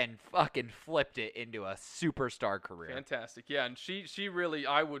 And fucking flipped it into a superstar career. Fantastic. Yeah, and she really,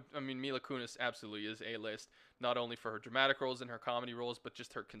 Mila Kunis absolutely is A-list, not only for her dramatic roles and her comedy roles, but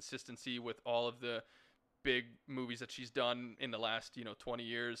just her consistency with all of the big movies that she's done in the last, 20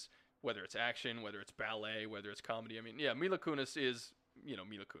 years, whether it's action, whether it's ballet, whether it's comedy. I mean, yeah, Mila Kunis is, Mila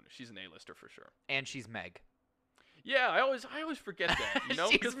Kunis. She's an A-lister for sure. And she's Meg. Yeah, I always forget that,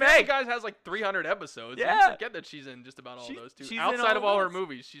 She's because Meg. Family Guys has like 300 episodes. Yeah. You forget that she's in just about all those too. she's in Outside of all her those.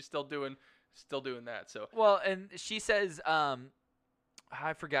 movies, she's still doing that. So Well, and she says,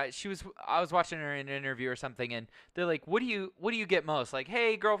 I forgot. I was watching her in an interview or something, and they're like, "What do you get most? Like,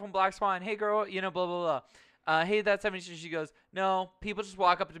 hey, girl from Black Swan. Hey, girl, blah blah blah. Hey, that's 70." She goes, "No, people just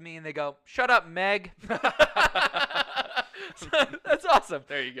walk up to me and they go, 'Shut up, Meg.'" So, that's awesome.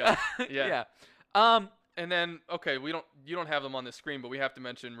 there you go. Yeah. And then, okay, you don't have them on the screen, but we have to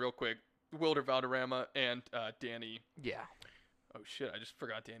mention real quick Wilder Valderrama and Danny. Yeah. Oh shit, I just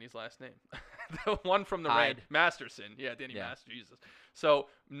forgot Danny's last name. The one from the Hyde. rain, Masterson. Yeah, Danny Yeah. Masterson. Jesus. So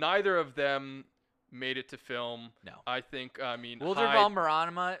neither of them made it to film. No. I think. Wilder Hyde,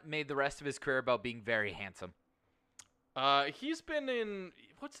 Valderrama made the rest of his career about being very handsome. he's been in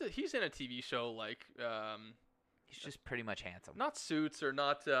he's in a TV show like He's just pretty much handsome. not Suits or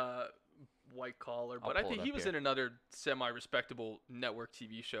not White Collar, I'll but I pull it think he up was here. in another semi-respectable network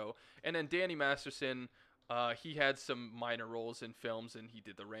TV show. And then Danny Masterson, he had some minor roles in films, and he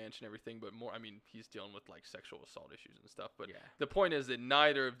did The Ranch and everything. But he's dealing with like sexual assault issues and stuff. But Yeah. the point is that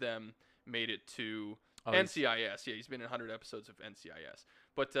neither of them made it to NCIS. Yeah, he's been in 100 episodes of NCIS.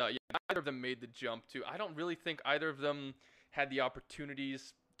 But neither of them made the jump to. I don't really think either of them had the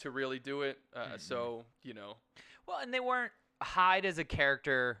opportunities to really do it. So Well, and they weren't. Hyde as a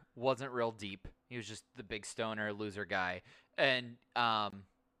character wasn't real deep. He was just the big stoner loser guy, and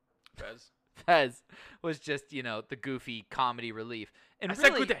Fez. Fez was just the goofy comedy relief. And I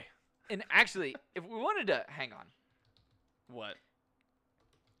said good day. And actually, if we wanted to hang on, What?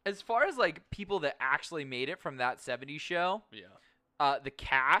 as far as like people that actually made it from that '70s show, Yeah. the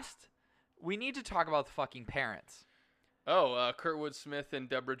cast, we need to talk about the fucking parents. Oh, Kurtwood Smith and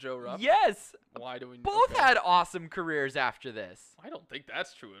Deborah Jo Rupp. Yes, Why do we? both okay. had awesome careers after this. I don't think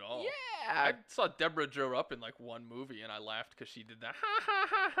that's true at all. Yeah, I saw Deborah Jo Rupp in like one movie, and I laughed because she did that ha ha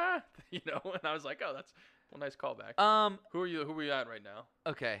ha ha, and I was like, oh, that's a nice callback. Who are we at right now?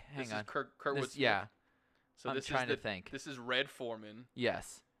 Okay, hang This on. is Kurtwood This- Smith. yeah. So I'm this trying is to think. This is Red Foreman.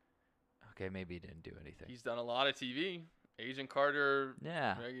 Yes. Okay, maybe he didn't do anything. He's done a lot of TV. Agent Carter.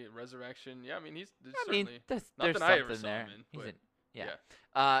 Yeah. Resurrection. Yeah, there's I mean, certainly there's not that something I ever saw there. him in, He's but in, yeah.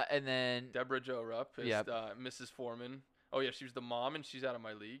 yeah. And then Deborah Jo Rupp is Yep. Mrs. Foreman. Oh yeah, she was the mom, and she's Out of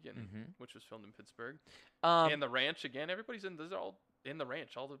My League, and Mhm. which was filmed in Pittsburgh. and And The Ranch again. Everybody's in. Those are all in The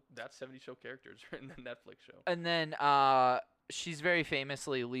Ranch. All that '70s show characters are in the Netflix show. then she's very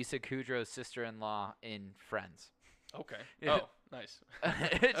famously Lisa Kudrow's sister-in-law in Friends. Okay. Yeah. Oh, nice.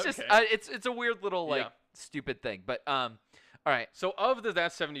 It's just Okay. it's a weird little like Yeah. stupid thing, but all right, So of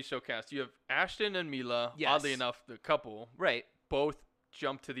that '70s show cast, you have Ashton and Mila. Yes. Oddly enough, the couple right. both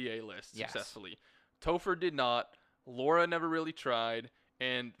jumped to the A-list Yes. successfully. Topher did not. Laura never really tried,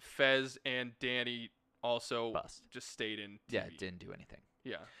 and Fez and Danny also Bust. just stayed in TV. Yeah, it didn't do anything.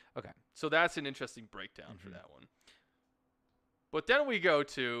 Yeah. Okay. So that's an interesting breakdown for Mhm. that one. But then we go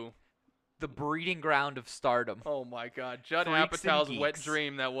to, The breeding ground of stardom. oh my God, Judd Freaks and Apatow's wet Geeks.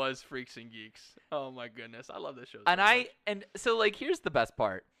 dream that was Freaks and Geeks. Oh my goodness, I love this show. And so much. so like here's the best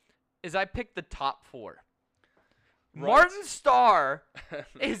part is I picked the top 4. Martin Starr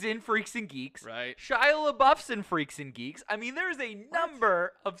is in Freaks and Geeks. Right. Shia LaBeouf's in Freaks and Geeks. I mean, there's a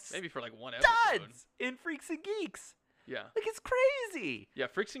number of Maybe for like one episode. studs in Freaks and Geeks. Yeah. Like, it's crazy. Yeah,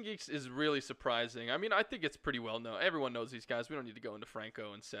 Freaks and Geeks is really surprising. I mean, I think it's pretty well known. Everyone knows these guys. We don't need to go into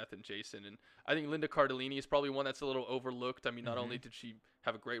Franco and Seth and Jason. And I think Linda Cardellini is probably one that's a little overlooked. I mean, not only did she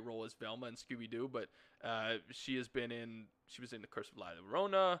have a great role as Velma in Scooby-Doo, but she was in The Curse of La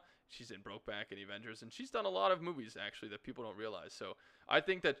Llorona. She's in Brokeback and Avengers. And she's done a lot of movies, actually, that people don't realize. So I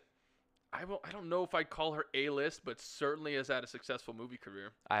think that I don't know if I'd call her A-list, but certainly has had a successful movie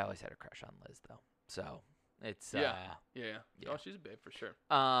career. I always had a crush on Liz, though. So it's Yeah. yeah. Oh, she's a babe for sure.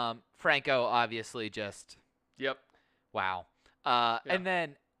 Franco obviously just Yep. wow. And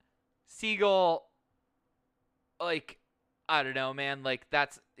then Siegel, like, I don't know, man. Like,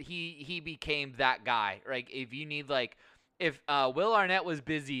 that's he became that guy. Like, if you need, like, if Will Arnett was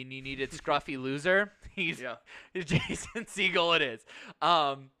busy and you needed scruffy loser, he's Jason Siegel. It is.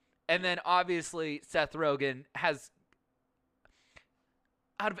 And then obviously Seth Rogen has,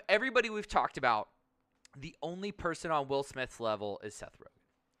 out of everybody we've talked about, the only person on Will Smith's level is Seth Rogen.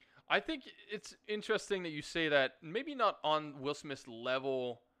 I think it's interesting that you say that. Maybe not on Will Smith's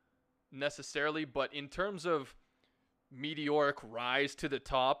level necessarily, but in terms of meteoric rise to the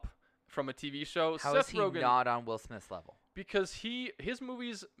top from a TV show, How Seth is he Rogen, not on Will Smith's level? because his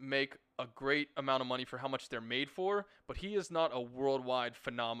movies make a great amount of money for how much they're made for, but he is not a worldwide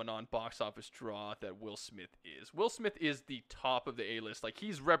phenomenon box office draw that Will Smith is. Will Smith is the top of the A-list. Like,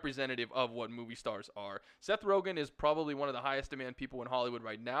 he's representative of what movie stars are. Seth Rogen is probably one of the highest demand people in Hollywood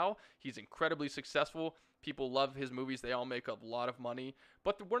right now. He's incredibly successful. People love his movies. They all make a lot of money.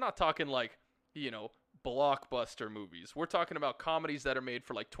 But we're not talking like, blockbuster movies. We're talking about comedies that are made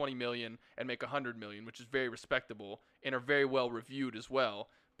for like 20 million and make 100 million, which is very respectable and are very well reviewed as well.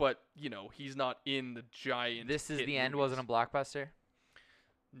 But, he's not in the giant This Is hit the End movies. wasn't a blockbuster?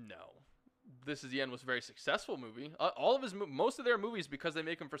 No. This Is the End was a very successful movie. All of most of their movies, because they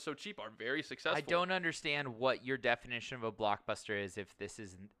make them for so cheap, are very successful. I don't understand what your definition of a blockbuster is if This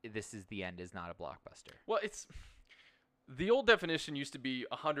Is the End is not a blockbuster. Well, it's the old definition used to be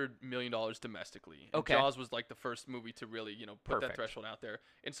 $100 million domestically. And Okay. Jaws was like the first movie to really, put that Perfect. threshold out there.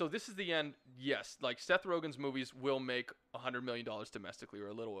 And so This Is the End, yes, like Seth Rogen's movies will make $100 million domestically or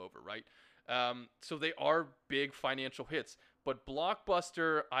a little over, right? So they are big financial hits. But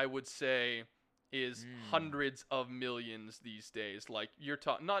blockbuster, I would say, is hundreds of millions these days. Like, you're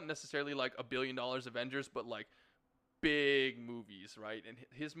talking, not necessarily like $1 billion Avengers, but like big movies, right? And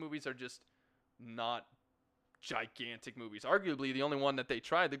his movies are just not gigantic movies. Arguably, the only one that they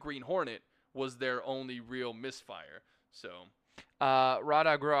tried, The Green Hornet, was their only real misfire. So,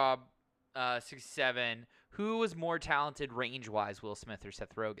 Rada Grob, 67. Who was more talented range-wise, Will Smith or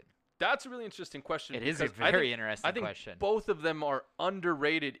Seth Rogen? that's a really interesting question. It is a because I very think- interesting I think question. both of them are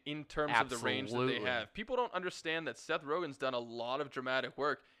underrated in terms of the range that Absolutely. they have. People don't understand that Seth Rogen's done a lot of dramatic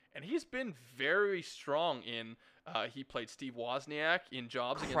work, and he's been very strong in. He played Steve Wozniak in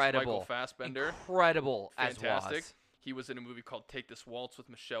Jobs against Michael Fassbender. Incredible Fantastic. as Woz. He was in a movie called Take This Waltz with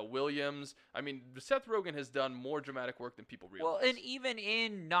Michelle Williams. I mean, Seth Rogen has done more dramatic work than people realize. Well, and even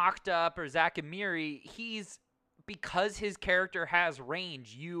in Knocked Up or Zack and Miri, because his character has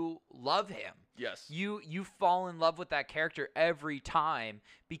range, you love him. yes. You fall in love with that character every time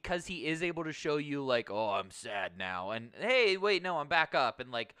because he is able to show you, like, oh, I'm sad now, and hey, wait, no, I'm back up,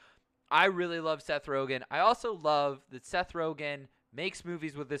 and like, I really love Seth Rogen. I also love that Seth Rogen makes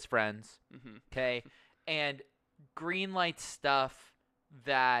movies with his friends, okay, and greenlight stuff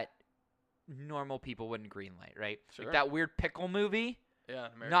that normal people wouldn't greenlight, right? Sure. Like that weird pickle movie. Yeah,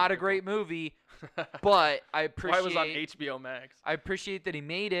 American Not a Pickle. great movie, but I appreciate. Why it was on HBO Max? I appreciate that he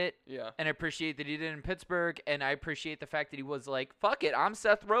made it, Yeah. and I appreciate that he did it in Pittsburgh, and I appreciate the fact that he was like, "Fuck it, I'm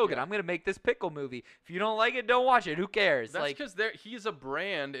Seth Rogen. Yeah. I'm gonna make this pickle movie. If you don't like it, don't watch it. Who cares?" That's Like, because he's a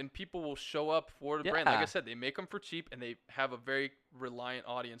brand, and people will show up for the brand. Like I Yeah. said, they make them for cheap, and they have a very reliant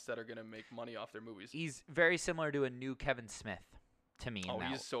audience that are going to make money off their movies. he's very similar to a new Kevin Smith to me. in Oh, that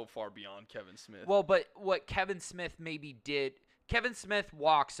he's so far beyond Kevin Smith. Well, but what Kevin Smith maybe did, Kevin Smith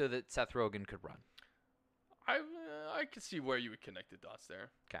walked so that Seth Rogen could run. I could see where you would connect the dots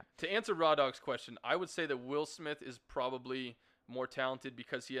there. 'Kay. To answer Raw Dog's question, I would say that Will Smith is probably more talented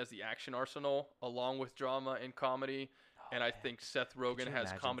because he has the action arsenal along with drama and comedy. And I think Seth Could Rogen you has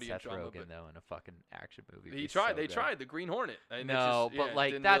imagine comedy Seth and drama. Rogen, though, in a fucking action movie. They tried The Green Hornet. And it No, just, but it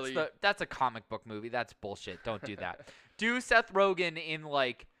like didn't that's a comic book movie. That's bullshit. Don't do that. Do Seth Rogen in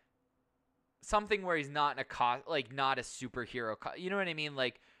like something where he's not in a not a superhero. You know what I mean?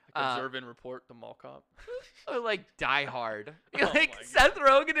 Like Observe and Report, the mall cop. Or like Die Hard. Oh Like my Seth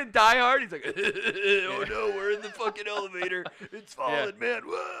Rogen in Die Hard, he's like, oh no, we're in the fucking elevator. It's falling, man.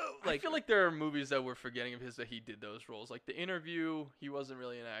 Whoa. I feel like there are movies that we're forgetting of his that he did those roles. Like The Interview, he wasn't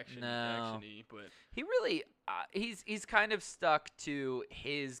really an action-y, but he really he's kind of stuck to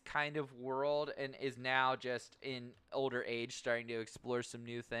his kind of world and is now just in older age starting to explore some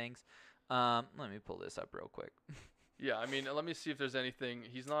new things. Let me pull this up real quick. yeah, I mean, let me see if there's anything.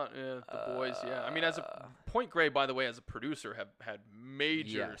 He's not The Boys. Yeah, I mean, as a Point Grey, by the way, as a producer, have had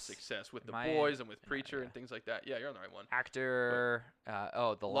major success with The Boys and with Preacher and things like that. Yeah, you're on the right one. Actor.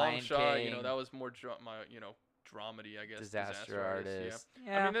 The Long Lion Shot, King. that was more dramedy, I guess. Disaster Artist.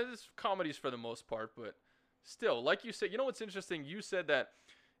 Yeah. I mean, there's comedies for the most part, but still, like you said, what's interesting? You said that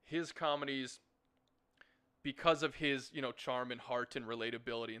his comedies, because of his, charm and heart and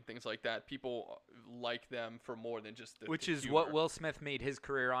relatability and things like that, people like them for more than just the Which the is humor. what Will Smith made his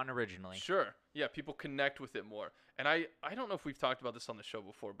career on originally. Sure. Yeah, people connect with it more. And I don't know if we've talked about this on the show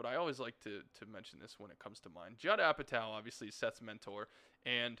before, but I always like to mention this when it comes to mind. Judd Apatow, obviously, is Seth's mentor,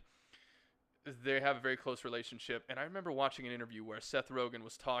 and they have a very close relationship. And I remember watching an interview where Seth Rogen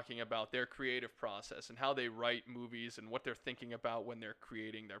was talking about their creative process and how they write movies and what they're thinking about when they're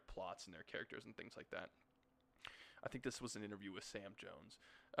creating their plots and their characters and things like that. I think this was an interview with Sam Jones.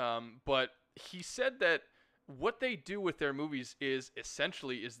 But he said that what they do with their movies is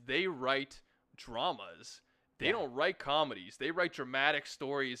they write dramas. They don't write comedies. They write dramatic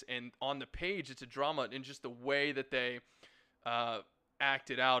stories, and on the page it's a drama in just the way that they act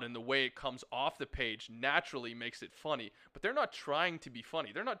it out and the way it comes off the page naturally makes it funny. But they're not trying to be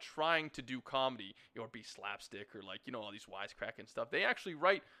funny. They're not trying to do comedy or be slapstick or all these wisecracking stuff. They actually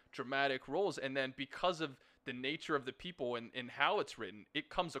write dramatic roles, and then because of the nature of the people and how it's written, it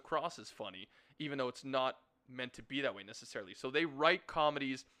comes across as funny, even though it's not meant to be that way necessarily. So they write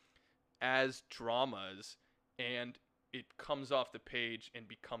comedies as dramas, and it comes off the page and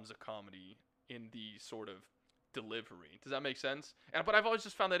becomes a comedy in the sort of delivery. Does that make sense? But I've always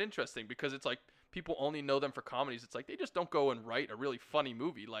just found that interesting because it's like people only know them for comedies. It's like they just don't go and write a really funny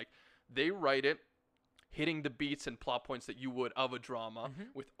movie. Like they write it hitting the beats and plot points that you would of a drama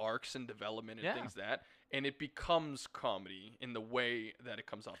with arcs and development and things and it becomes comedy in the way that it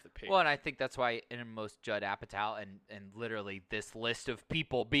comes off the page. Well, and I think that's why in most Judd Apatow and literally this list of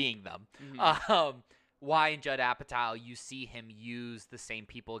people being them, why in Judd Apatow you see him use the same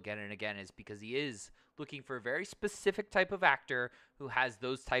people again and again is because he is looking for a very specific type of actor who has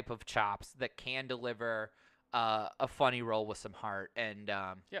those type of chops that can deliver a funny role with some heart. And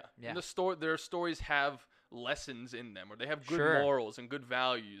And their stories have lessons in them, or they have good Sure. morals and good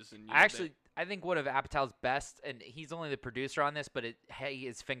values. And I think one of Apatow's best, and he's only the producer on this, but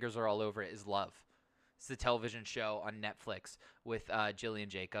his fingers are all over it, is Love. It's the television show on Netflix with Gillian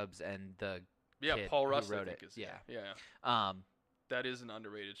Jacobs and the kid Paul who Rudd, wrote I think, it. is that is an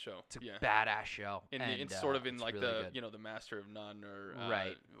underrated show. It's a badass show. It's sort of in it's like really the good. the Master of None, or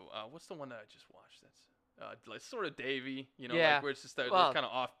Right. What's the one that I just watched? That's like sort of Davey, Yeah. like where it's just this Well, kind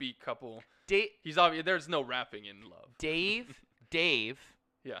of offbeat couple. He's obvious. There's no rapping in Love. Dave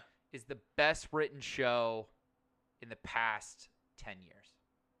Yeah. is the best written show in the past 10 years.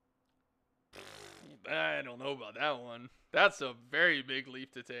 I don't know about that one. That's a very big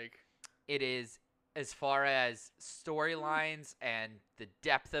leap to take. It is, as far as storylines and the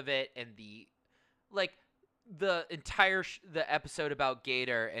depth of it and the entire the episode about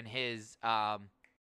Gator and his